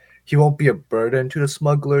signifies that he won't be a burden to the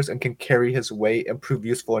smugglers and can carry his weight and prove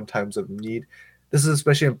useful in times of need. This is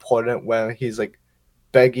especially important when he's like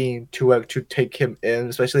begging Tuek to take him in,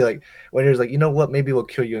 especially like when he's like, you know what, maybe we'll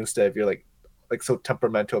kill you instead if you're like so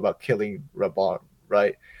temperamental about killing Rabban,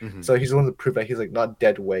 right? So he's going to prove that he's like not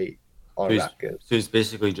dead weight on Arrakis. So he's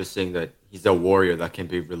basically just saying that he's a warrior that can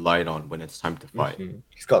be relied on when it's time to fight.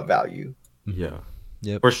 He's got value. Yeah.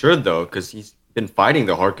 Yeah. For sure though, because he's been fighting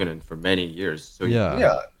the Harkonnen for many years. So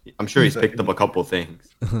I'm sure he's picked up a couple things.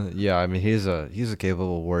 Yeah, I mean he's a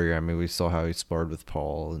capable warrior. I mean we saw how he sparred with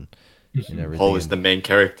Paul and everything. Paul is the main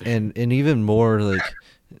character. And even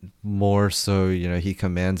more so, he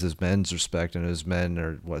commands his men's respect, and his men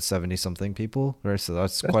are 70 something people, right? So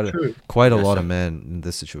that's quite a lot of men in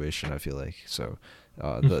this situation, I feel like. So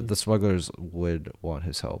the smugglers would want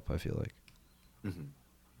his help, I feel like.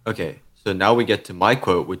 Okay, so now we get to my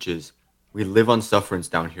quote, which is, "We live on sufferance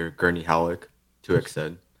down here," Gurney Halleck, Tuek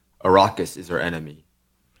said. "Arrakis is our enemy."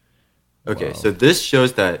 Okay, so this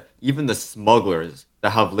shows that even the smugglers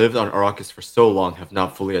that have lived on Arrakis for so long have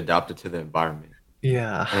not fully adapted to the environment.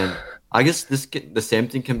 Yeah. And I guess the same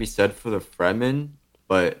thing can be said for the Fremen,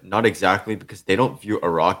 but not exactly, because they don't view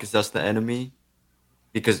Arrakis as the enemy.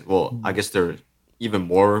 Because, well, I guess they're even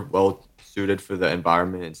more well suited for the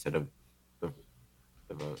environment instead of the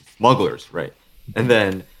smugglers, right? And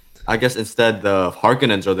then I guess instead the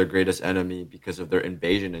Harkonnens are their greatest enemy because of their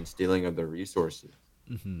invasion and stealing of their resources.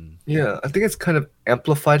 Yeah, I think it's kind of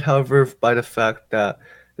amplified, however, by the fact that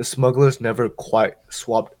the smugglers never quite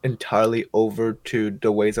swapped entirely over to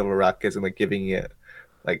the ways of Arrakis and like giving it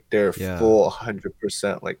like their full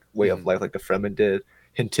 100% like way of life, like the Fremen did,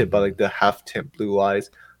 hinted by like the half-tint blue eyes.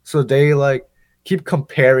 So they like keep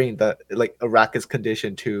comparing the like Arrakis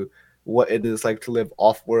condition to what it is like to live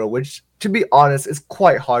off-world, which, to be honest, is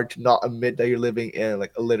quite hard to not admit that you're living in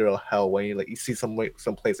like a literal hell when you see some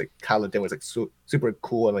place like Caladan was like super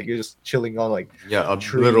cool and like you're just chilling on like a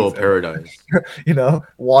literal paradise,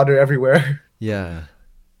 water everywhere. Yeah.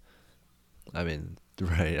 I mean,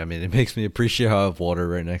 right. I mean, it makes me appreciate how I have water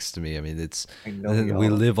right next to me. I mean, I know, we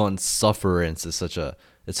y'all. live on sufferance. It's such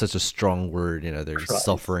a strong word. You know, they're Christ.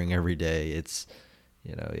 suffering every day. It's,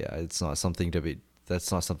 yeah, it's not something to be.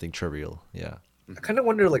 That's not something trivial. Yeah. I kind of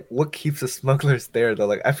wonder like what keeps the smugglers there though.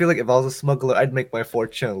 Like I feel like if I was a smuggler, I'd make my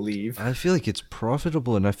fortune and leave. I feel like it's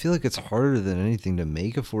profitable, and I feel like it's harder than anything to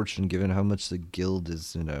make a fortune, given how much the guild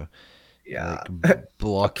is, Yeah, like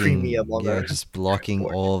a premium blocking. on Yeah, the just blocking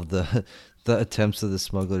fortune. all of the the attempts of the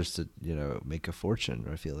smugglers to make a fortune.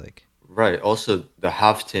 I feel like. Right. Also, the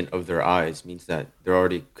half tint of their eyes means that they're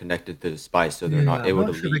already connected to the spice, so they're Yeah, not I'm able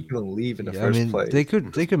to not sure they leave. can even leave in the Yeah, I first mean, they place.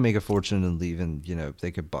 could they could make a fortune and leave, and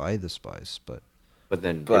they could buy the spice, but But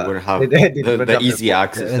then they But wouldn't they, have they didn't the have their easy fortune.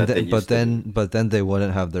 access that they used to do. but then they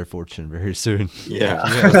wouldn't have their fortune very soon. Yeah,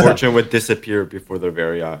 Yeah. the fortune would disappear before their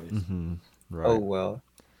very eyes. Hmm. Oh Right. well,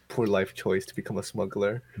 poor life choice to become a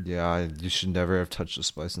smuggler. Yeah, you should never have touched the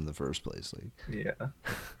spice in the first place. Like, Yeah.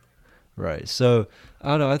 right. So I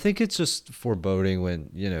don't know. I think it's just foreboding when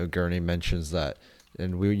Gurney mentions that,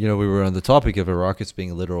 and we were on the topic of Arrakis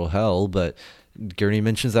being literal hell, but Gurney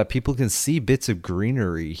mentions that people can see bits of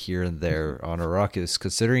greenery here and there on Arrakis,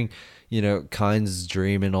 considering Kind's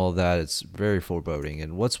dream and all that. It's very foreboding.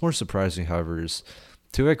 And what's more surprising, however, is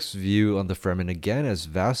Tuek's view on the Fremen again as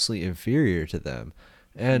vastly inferior to them,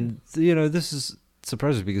 and this is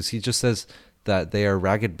surprising because he just says that they are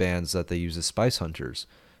ragged bands that they use as spice hunters.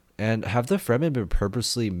 And have the Fremen been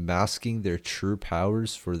purposely masking their true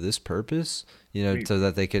powers for this purpose? Wait, So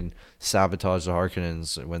that they can sabotage the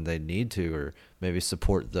Harkonnens when they need to, or maybe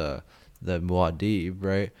support the Muad'Dib,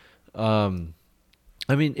 right?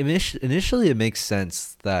 I mean, initially it makes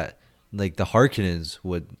sense that like the Harkonnens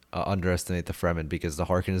would underestimate the Fremen because the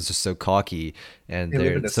Harkonnens are so cocky and they live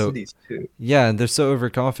in they're the so cities too. yeah, and they're so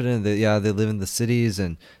overconfident that they live in the cities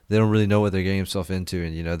and they don't really know what they're getting themselves into,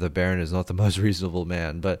 and the Baron is not the most reasonable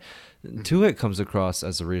man, but Tuek comes across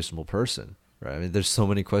as a reasonable person, right? I mean, there's so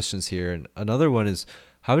many questions here, and another one is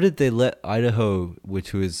how did they let Idaho,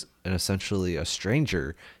 who is essentially a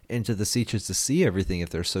stranger, into the Seachers to see everything if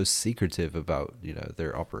they're so secretive about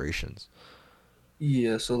their operations?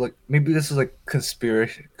 Yeah, so like maybe this is like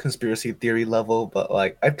conspiracy theory level, but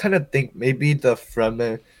like I kind of think maybe the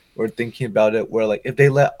Fremen were thinking about it where like if they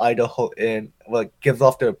let Idaho in, like gives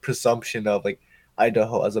off the presumption of like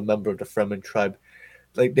Idaho as a member of the Fremen tribe,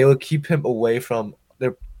 like they would keep him away from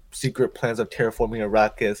their secret plans of terraforming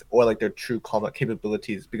Arrakis or like their true combat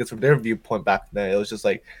capabilities. Because from their viewpoint back then, it was just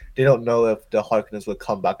like they don't know if the Harkonnens would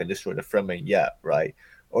come back and destroy the Fremen yet, right?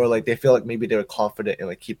 Or like they feel like maybe they were confident in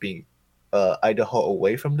like keeping Idaho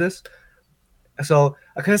away from this. So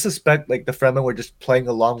I kind of suspect like the Fremen were just playing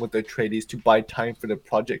along with the Atreides to buy time for the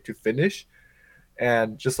project to finish,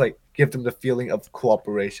 and just like give them the feeling of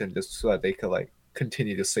cooperation, just so that they could like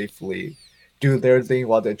continue to safely do their thing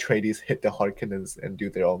while the Atreides hit the Harkonnens and do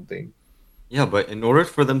their own thing. Yeah, but in order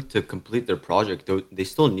for them to complete their project, they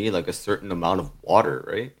still need like a certain amount of water,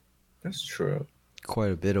 right? That's true.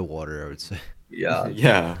 Quite a bit of water, I would say. Yeah,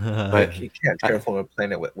 Yeah, but you can't I, terraform a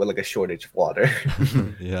planet with like a shortage of water.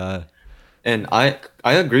 Yeah. and I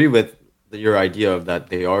agree with your idea of that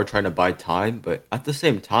they are trying to buy time, but at the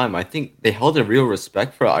same time, I think they held a real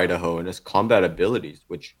respect for Idaho and his combat abilities,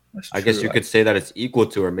 which That's I guess true. you could say that it's equal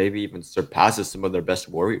to or maybe even surpasses some of their best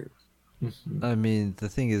warriors. Mhm. I mean, the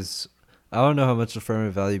thing is, I don't know how much the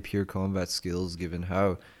Fremen value pure combat skills, given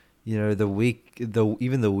how, even the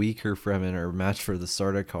weaker Fremen are matched for the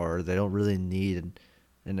Sardaukar. They don't really need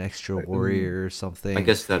an extra warrior or I something.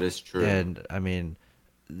 guess that is true. And I mean,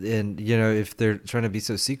 and if they're trying to be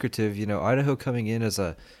so secretive, Idaho coming in as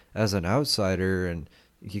an outsider, and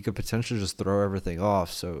he could potentially just throw everything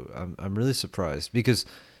off. So I'm really surprised because,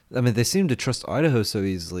 I mean, they seem to trust Idaho so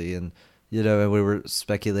easily, and and we were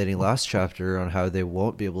speculating last chapter on how they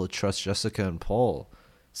won't be able to trust Jessica and Paul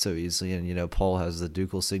so easily, and Paul has the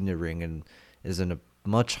ducal signet ring and is in a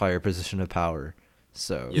much higher position of power.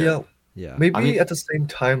 So Yeah. Yeah, yeah. I maybe mean, at the same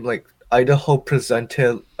time, like Idaho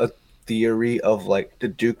presented a theory of like the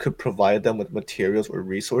Duke could provide them with materials or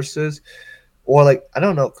resources, or like I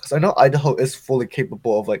don't know, because I know Idaho is fully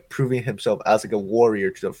capable of like proving himself as like a warrior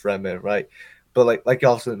to the Fremen, right? But like you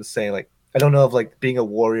also been saying, like I don't know if like being a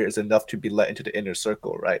warrior is enough to be let into the inner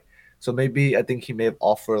circle, right? So maybe I think he may have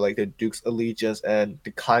offered like the Duke's allegiance, and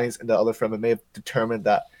the Kynes and the other Fremen may have determined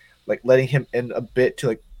that like letting him in a bit to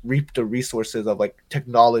like reap the resources of like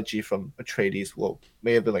technology from Atreides will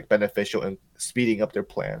may have been like beneficial in speeding up their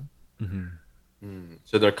plan. Hmm.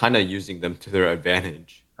 so they're kind of using them to their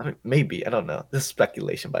advantage. I mean, maybe I don't know. This is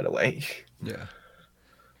speculation, by the way. Yeah.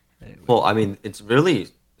 Anyway. Well, I mean, it's really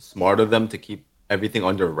smart of them to keep everything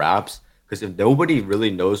under wraps, Because if nobody really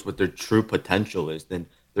knows what their true potential is, then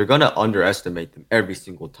they're gonna underestimate them every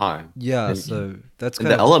single time. Yeah, And so that's and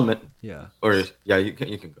kind the of element, yeah. or yeah, you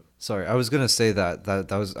can go. Sorry, I was gonna say that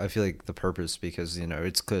was I feel like the purpose because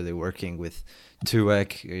it's clearly working with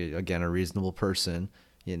Tuek, again a reasonable person,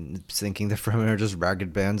 in thinking the Fremen are just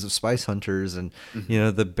ragged bands of spice hunters, and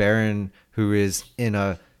Hmm. the Baron who is in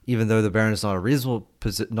a even though the Baron is not a reasonable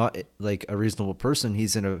not like a reasonable person,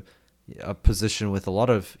 he's in a position with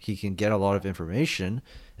he can get a lot of information,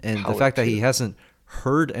 and the Power fact that he too. hasn't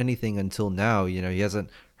heard anything until now, he hasn't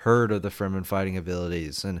heard of the Fremen fighting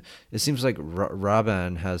abilities, and it seems like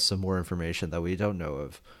Raban has some more information that we don't know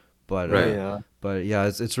of, but Right. Yeah. but yeah,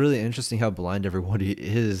 it's really interesting how blind everybody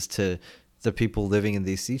is to the people living in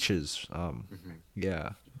these sietches. Hmm. Yeah,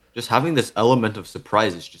 Just having this element of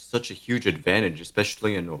surprise is just such a huge advantage,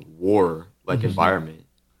 especially in a war like environment.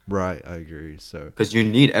 right, I agree. So, Because you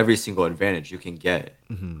need every single advantage you can get.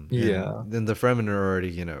 and Yeah. then the Fremen are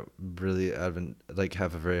already really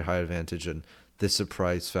have a very high advantage, and this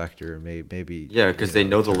surprise factor maybe Yeah, because they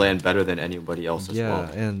know the turn. land better than anybody else as Yeah,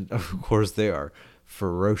 well. and of course they are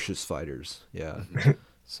ferocious fighters. Yeah. Hmm.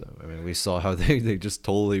 So I mean, we saw how they just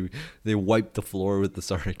totally they wiped the floor with the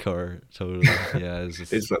Sardaukar. Totally. Yeah. It's It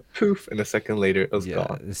just just went poof, and a second later it was yeah.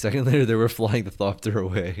 gone. A second later, they were flying the Thopter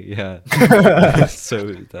away. Yeah. So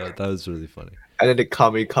that was really funny. And then the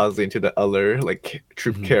kamikaze into the other like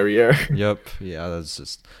troop Mhm. carrier. Yep. Yeah. That's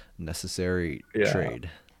just necessary Yeah. trade.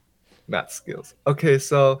 Math skills. Okay,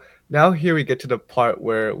 so now here we get to the part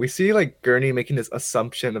where we see like Gurney making this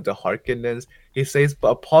assumption of the Harkonnens. He says, but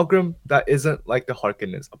a pogrom that isn't like the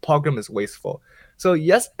Harkonnens. A pogrom is wasteful. So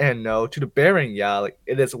yes and no. To the Baron, yeah, like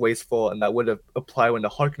it is wasteful, and that would have applied when the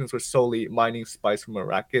Harkonnens were solely mining spice from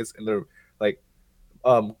Arrakis, and their like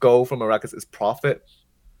goal from Arrakis is profit.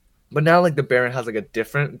 But now, like the Baron has like a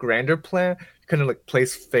different, grander plan, kind of like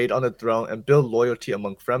place Fate on the throne and build loyalty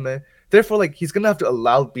among Fremen. Therefore, like he's gonna have to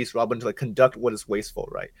allow Beast Robin to like conduct what is wasteful,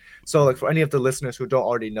 right? So, like for any of the listeners who don't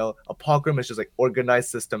already know, a pogrom is just like organized,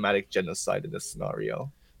 systematic genocide in this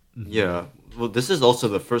scenario. Yeah. Well, this is also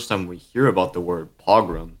the first time we hear about the word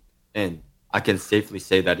pogrom, and I can safely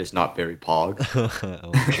say that it's not very pog.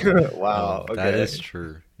 Wow. That is Okay.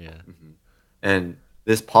 true. Yeah. Mhm. And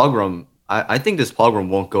this pogrom, I think this pogrom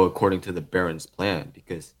won't go according to the Baron's plan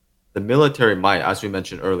because the military might, as we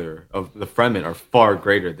mentioned earlier, of the Fremen are far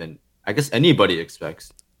greater than I guess anybody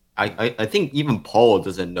expects. I think even Paul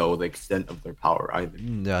doesn't know the extent of their power either.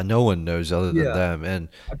 Yeah. No one knows other than Yeah, them, and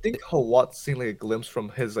I think Hawat's seen like a glimpse from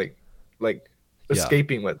his like yeah.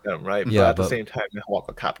 escaping with them, right? But Yeah. at the But same time, Hawat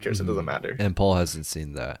got captured, so it doesn't mhm. matter. And Paul hasn't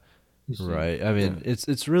seen that. Mhm. Right. I Yeah. mean,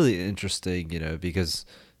 it's really interesting, because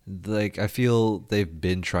like I feel they've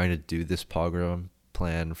been trying to do this pogrom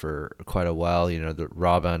plan for quite a while. The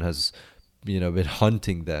Raban has, been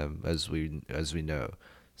hunting them as we know.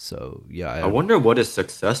 So yeah, I wonder what his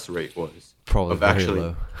success rate was probably of very actually,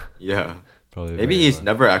 low. yeah. Probably Maybe very he's low.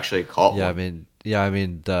 never actually caught Yeah, I one.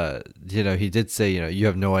 mean, the he did say you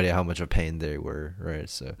have no idea how much of pain they were, right?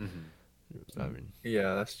 So Hmm. I mean,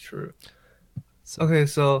 Yeah, that's true. so Okay,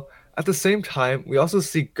 so at the same time, we also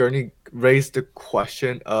see Gurney raise the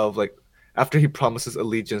question of like after he promises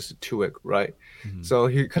allegiance to Tuek, right? mhm. So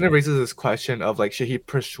he kind of raises this question of like, should he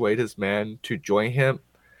persuade his man to join him?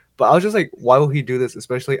 But I was just like, why will he do this,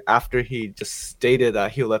 especially after he just stated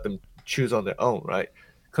that he'll let them choose on their own, right?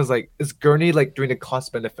 Because like, is Gurney like doing a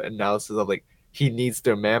cost benefit analysis of like he needs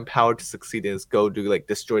their manpower to succeed in his goal to like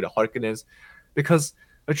destroy the Harkonnens? Because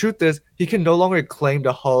the truth is, he can no longer claim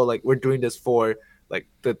the whole like we're doing this for like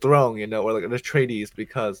the throne, or like the Atreides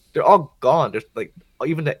because they're all gone. There's like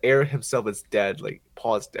even the heir himself is dead, like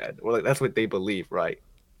Paul's dead, or like that's what they believe, right?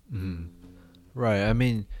 Mhm. Right. I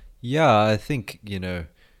mean, yeah, I think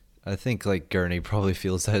like Gurney probably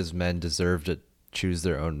feels that his men deserve to choose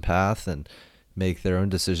their own path and make their own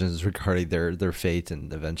decisions regarding their fate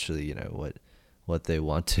and eventually, what they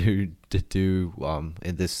want to do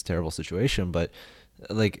in this terrible situation. But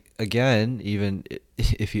like again, even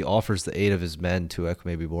if he offers the aid of his men, Tuek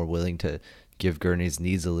may be more willing to give Gurney's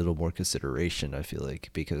needs a little more consideration. I feel like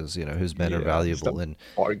because his men are Yeah, just a valuable and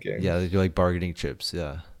bargain. yeah, they're like bargaining chips.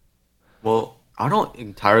 Yeah. Well, I don't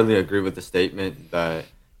entirely agree with the statement that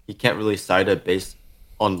he can't really cite it based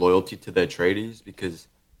on loyalty to the Atreides because,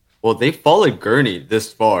 well, they followed Gurney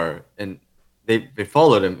this far and they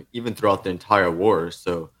followed him even throughout the entire war.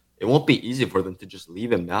 So it won't be easy for them to just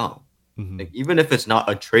leave him now. Hmm. Like even if it's not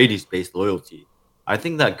Atreides based loyalty, I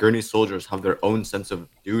think that Gurney soldiers have their own sense of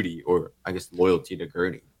duty or I guess loyalty to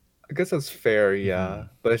Gurney. I guess that's fair, Hmm. yeah.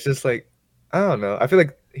 But it's just like I don't know. I feel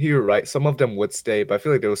like you're right. Some of them would stay, but I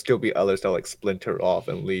feel like there will still be others that like splinter off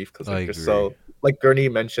and leave because I like they're agree. so like Gurney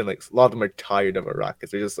mentioned, like a lot of them are tired of Arrakis.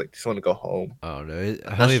 They're just want to go home. I don't know. I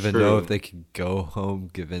don't That's even know if true. they can go home,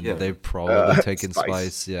 given Yeah. they've probably taken Spice.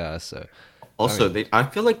 Spice. Yeah, so Also, mean- I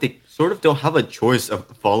feel like they sort of don't have a choice of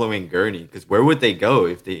following Gurney, because where would they go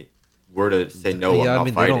if they were to say no? yeah, I'm I not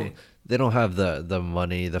mean fighting. they don't have the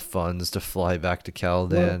money, the funds to fly back to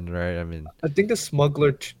Caladan, right? I mean, I think the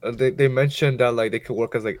smuggler they mentioned that like they could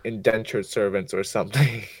work as like indentured servants or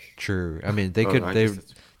something. true. I mean, they Oh, could I guess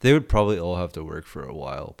that's- they would probably all have to work for a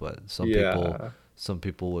while, but Yeah. some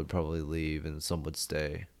people would probably leave and some would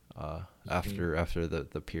stay after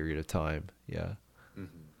the period of time. Yeah.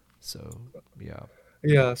 So yeah.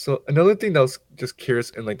 Yeah, so another thing that was just curious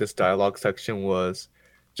in like this dialogue section was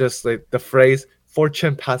just like the phrase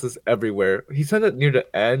 "fortune passes everywhere." He said it near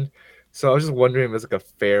the end, so I was just wondering if it's like a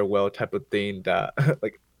farewell type of thing that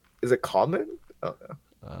like is it common? I don't know.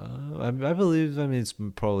 I believe. I mean, it's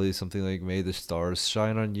probably something like "May the stars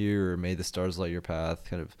shine on you" or "May the stars light your path."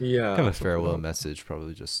 Kind of Yeah, a something farewell like- message.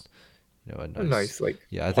 Probably just a a nice. nice like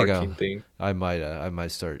Yeah, I think parting thing. I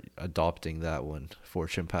might start adopting that one.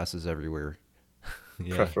 Fortune passes everywhere.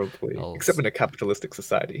 Yeah. Preferably, I'll except s- in a capitalistic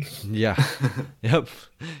society. Yeah. Yep.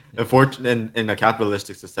 In a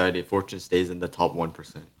capitalistic society, fortune stays in the top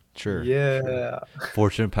 1%. Sure. Yeah.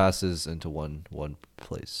 Fortune passes into one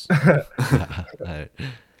place. Yeah.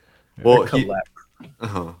 Well, Collect.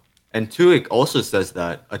 uh-huh. And Tuek also says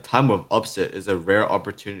that a time of upset is a rare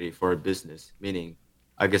opportunity for a business, meaning,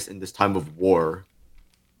 I guess, in this time of war,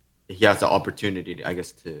 he has the opportunity, I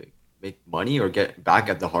guess, to make money or get back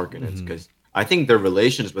at the Harkonnens, because I think their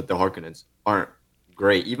relations with the Harkonnens aren't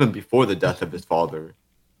great, even before the death of his father.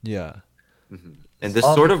 Yeah. And this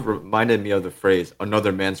sort of reminded me of the phrase,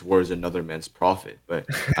 another man's war is another man's profit. But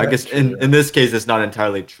I guess in this case, it's not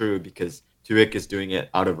entirely true, because Tuek is doing it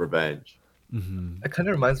out of revenge. It kind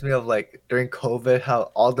of reminds me of like during COVID,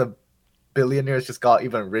 how all the billionaires just got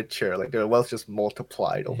even richer. Like their wealth just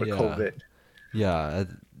multiplied over Yeah. COVID. Yeah.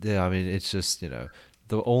 I mean, it's just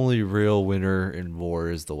the only real winner in war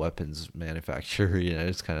is the weapons manufacturer.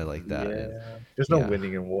 It's kind of like that. Yeah. And, There's no yeah.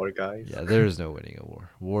 winning in war, guys. yeah, there is no winning a war.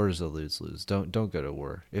 War is a lose-lose. Don't go to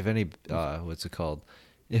war. If any, what's it called?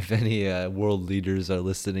 If any world leaders are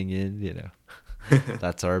listening in,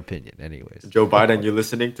 that's our opinion, anyways. Joe Biden, you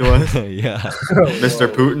listening to us? Yeah,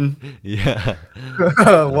 Mr. Putin? yeah.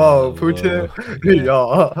 Whoa, Putin.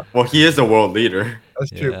 Whoa. Yeah. Well, he is a world leader. That's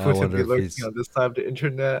true. Yeah, I Putin wonder be if lurking he's- on this side of the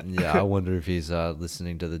internet. Yeah, I wonder if he's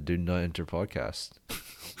listening to the Dune Enter podcast.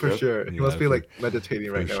 For Yep. sure. He Yeah, must be for- like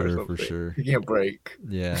meditating right for now sure, or for something. sure. He can't break.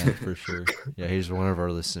 Yeah, for sure. Yeah, he's one of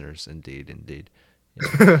our listeners. Indeed.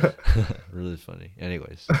 Yeah. Really funny.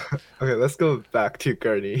 Anyways. Okay, let's go back to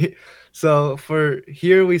Gurney. So for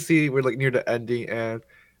here we see we're like near the ending, and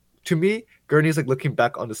to me, Gurney's like looking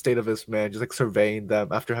back on the state of his men, just like surveying them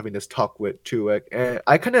after having this talk with Tuek. And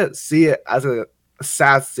I kind of see it as a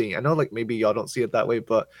sad scene. I know like maybe y'all don't see it that way,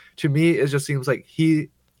 but to me it just seems like he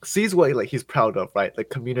sees what like he's proud of, right? Like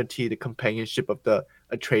community, the companionship of the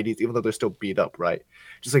Atreides, even though they're still beat up, right?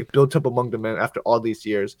 Just like built up among the men after all these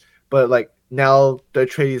years. But like now the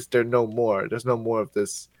Atreides, they're no more. There's no more of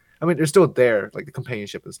this. I mean, they're still there, like the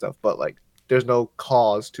companionship and stuff, but like there's no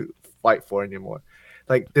cause to fight for anymore.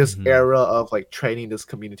 Like this era of like training this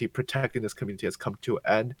community, protecting this community has come to an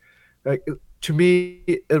end. Like to me,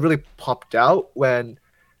 it really popped out when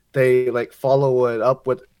they like follow it up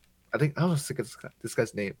with, I think I don't think it's this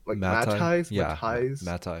guy's name, like Mattai's, Yeah, Mattai's,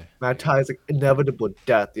 Mattai. Mattai's like inevitable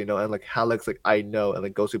death, and like Halleck's like I know, and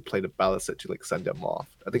then goes to play the baliset to like send them off.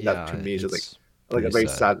 I think that to me is just it's like a pretty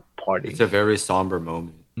very sad party. It's a very somber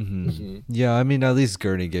moment. Yeah, I mean, at least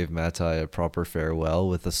Gurney gave Mattai a proper farewell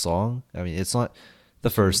with a song. I mean, it's not the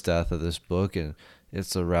first death of this book, and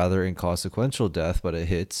it's a rather inconsequential death, but it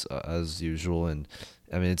hits as usual. And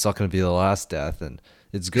I mean, it's not going to be the last death, and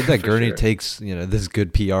it's good that Gurney sure. takes this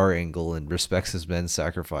good PR angle and respects his men's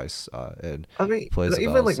sacrifice. And I mean, plays a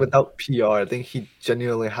even like baliset. without PR, I think he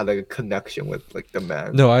genuinely had like a connection with like the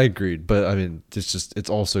man. No, I agreed, but I mean, it's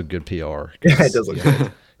also good PR. Yeah, it does look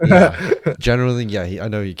good. Yeah, generally, yeah. I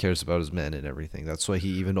know he cares about his men and everything. That's why he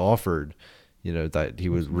even offered, that he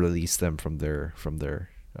would release them from their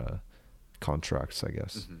contracts, I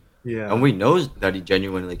guess. Yeah. And we know that he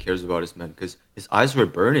genuinely cares about his men, because his eyes were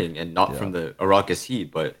burning, and not from the Arrakis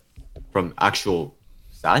heat, but from actual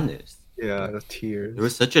sadness. Yeah, the tears. It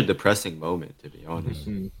was such a depressing moment, to be honest.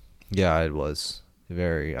 Yeah, it was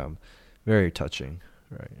very very touching,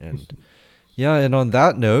 right? And yeah, and on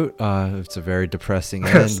that note, it's a very depressing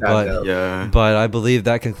end, Sad but note. Yeah. but I believe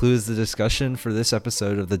that concludes the discussion for this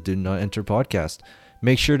episode of the Do Not Enter podcast.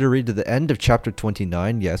 Make sure to read to the end of chapter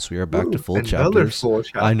 29. Yes, we are back to full another chapters. full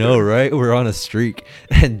chapter. I know, right? We're on a streak.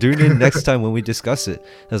 And tune in next time when we discuss it.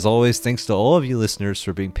 As always, thanks to all of you listeners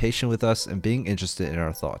for being patient with us and being interested in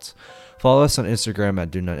our thoughts. Follow us on Instagram at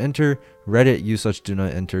Do Not Enter, Reddit, use such Do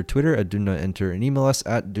Not Enter, Twitter at Do Not Enter, and email us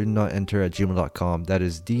at donotenter@gmail.com. That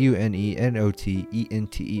is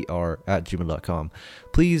DUNENOTENTER@gmail.com.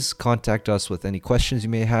 Please contact us with any questions you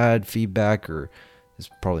may have, feedback, or it's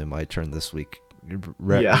probably my turn this week.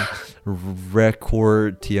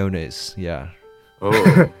 Recortiones. Yeah.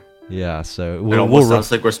 Oh. Yeah, so It almost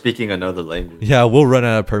sounds like we're speaking another language. Yeah, we'll run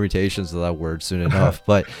out of permutations of that word soon enough.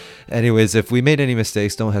 But anyways, if we made any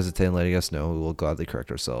mistakes, don't hesitate in letting us know. We will gladly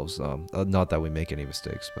correct ourselves. Not that we make any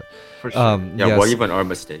mistakes, but For sure. Yeah, what even are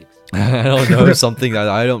mistakes? I don't know, something that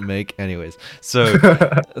I don't make. Anyways, so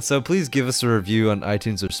please give us a review on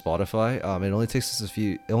iTunes or Spotify. It only takes us a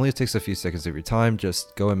few seconds of your time.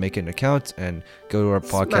 Just go and make an account and go to our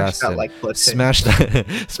podcast and smash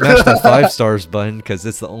that 5 stars button, because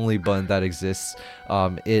it's the only button that exists.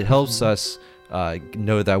 It helps us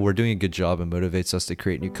know that we're doing a good job and motivates us to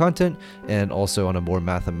create new content, and also on a more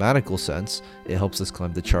mathematical sense, it helps us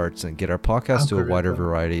climb the charts and get our podcast to a wider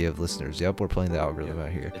variety of listeners. Yep, we're playing the algorithm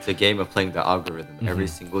out here. It's a game of playing the algorithm every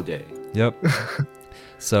single day. Yep.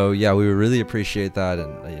 So yeah, we would really appreciate that,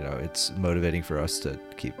 and it's motivating for us to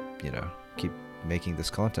keep making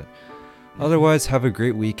this content. Otherwise, have a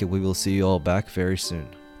great week, and we will see you all back very soon.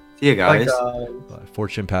 See you guys.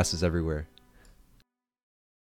 Fortune passes everywhere.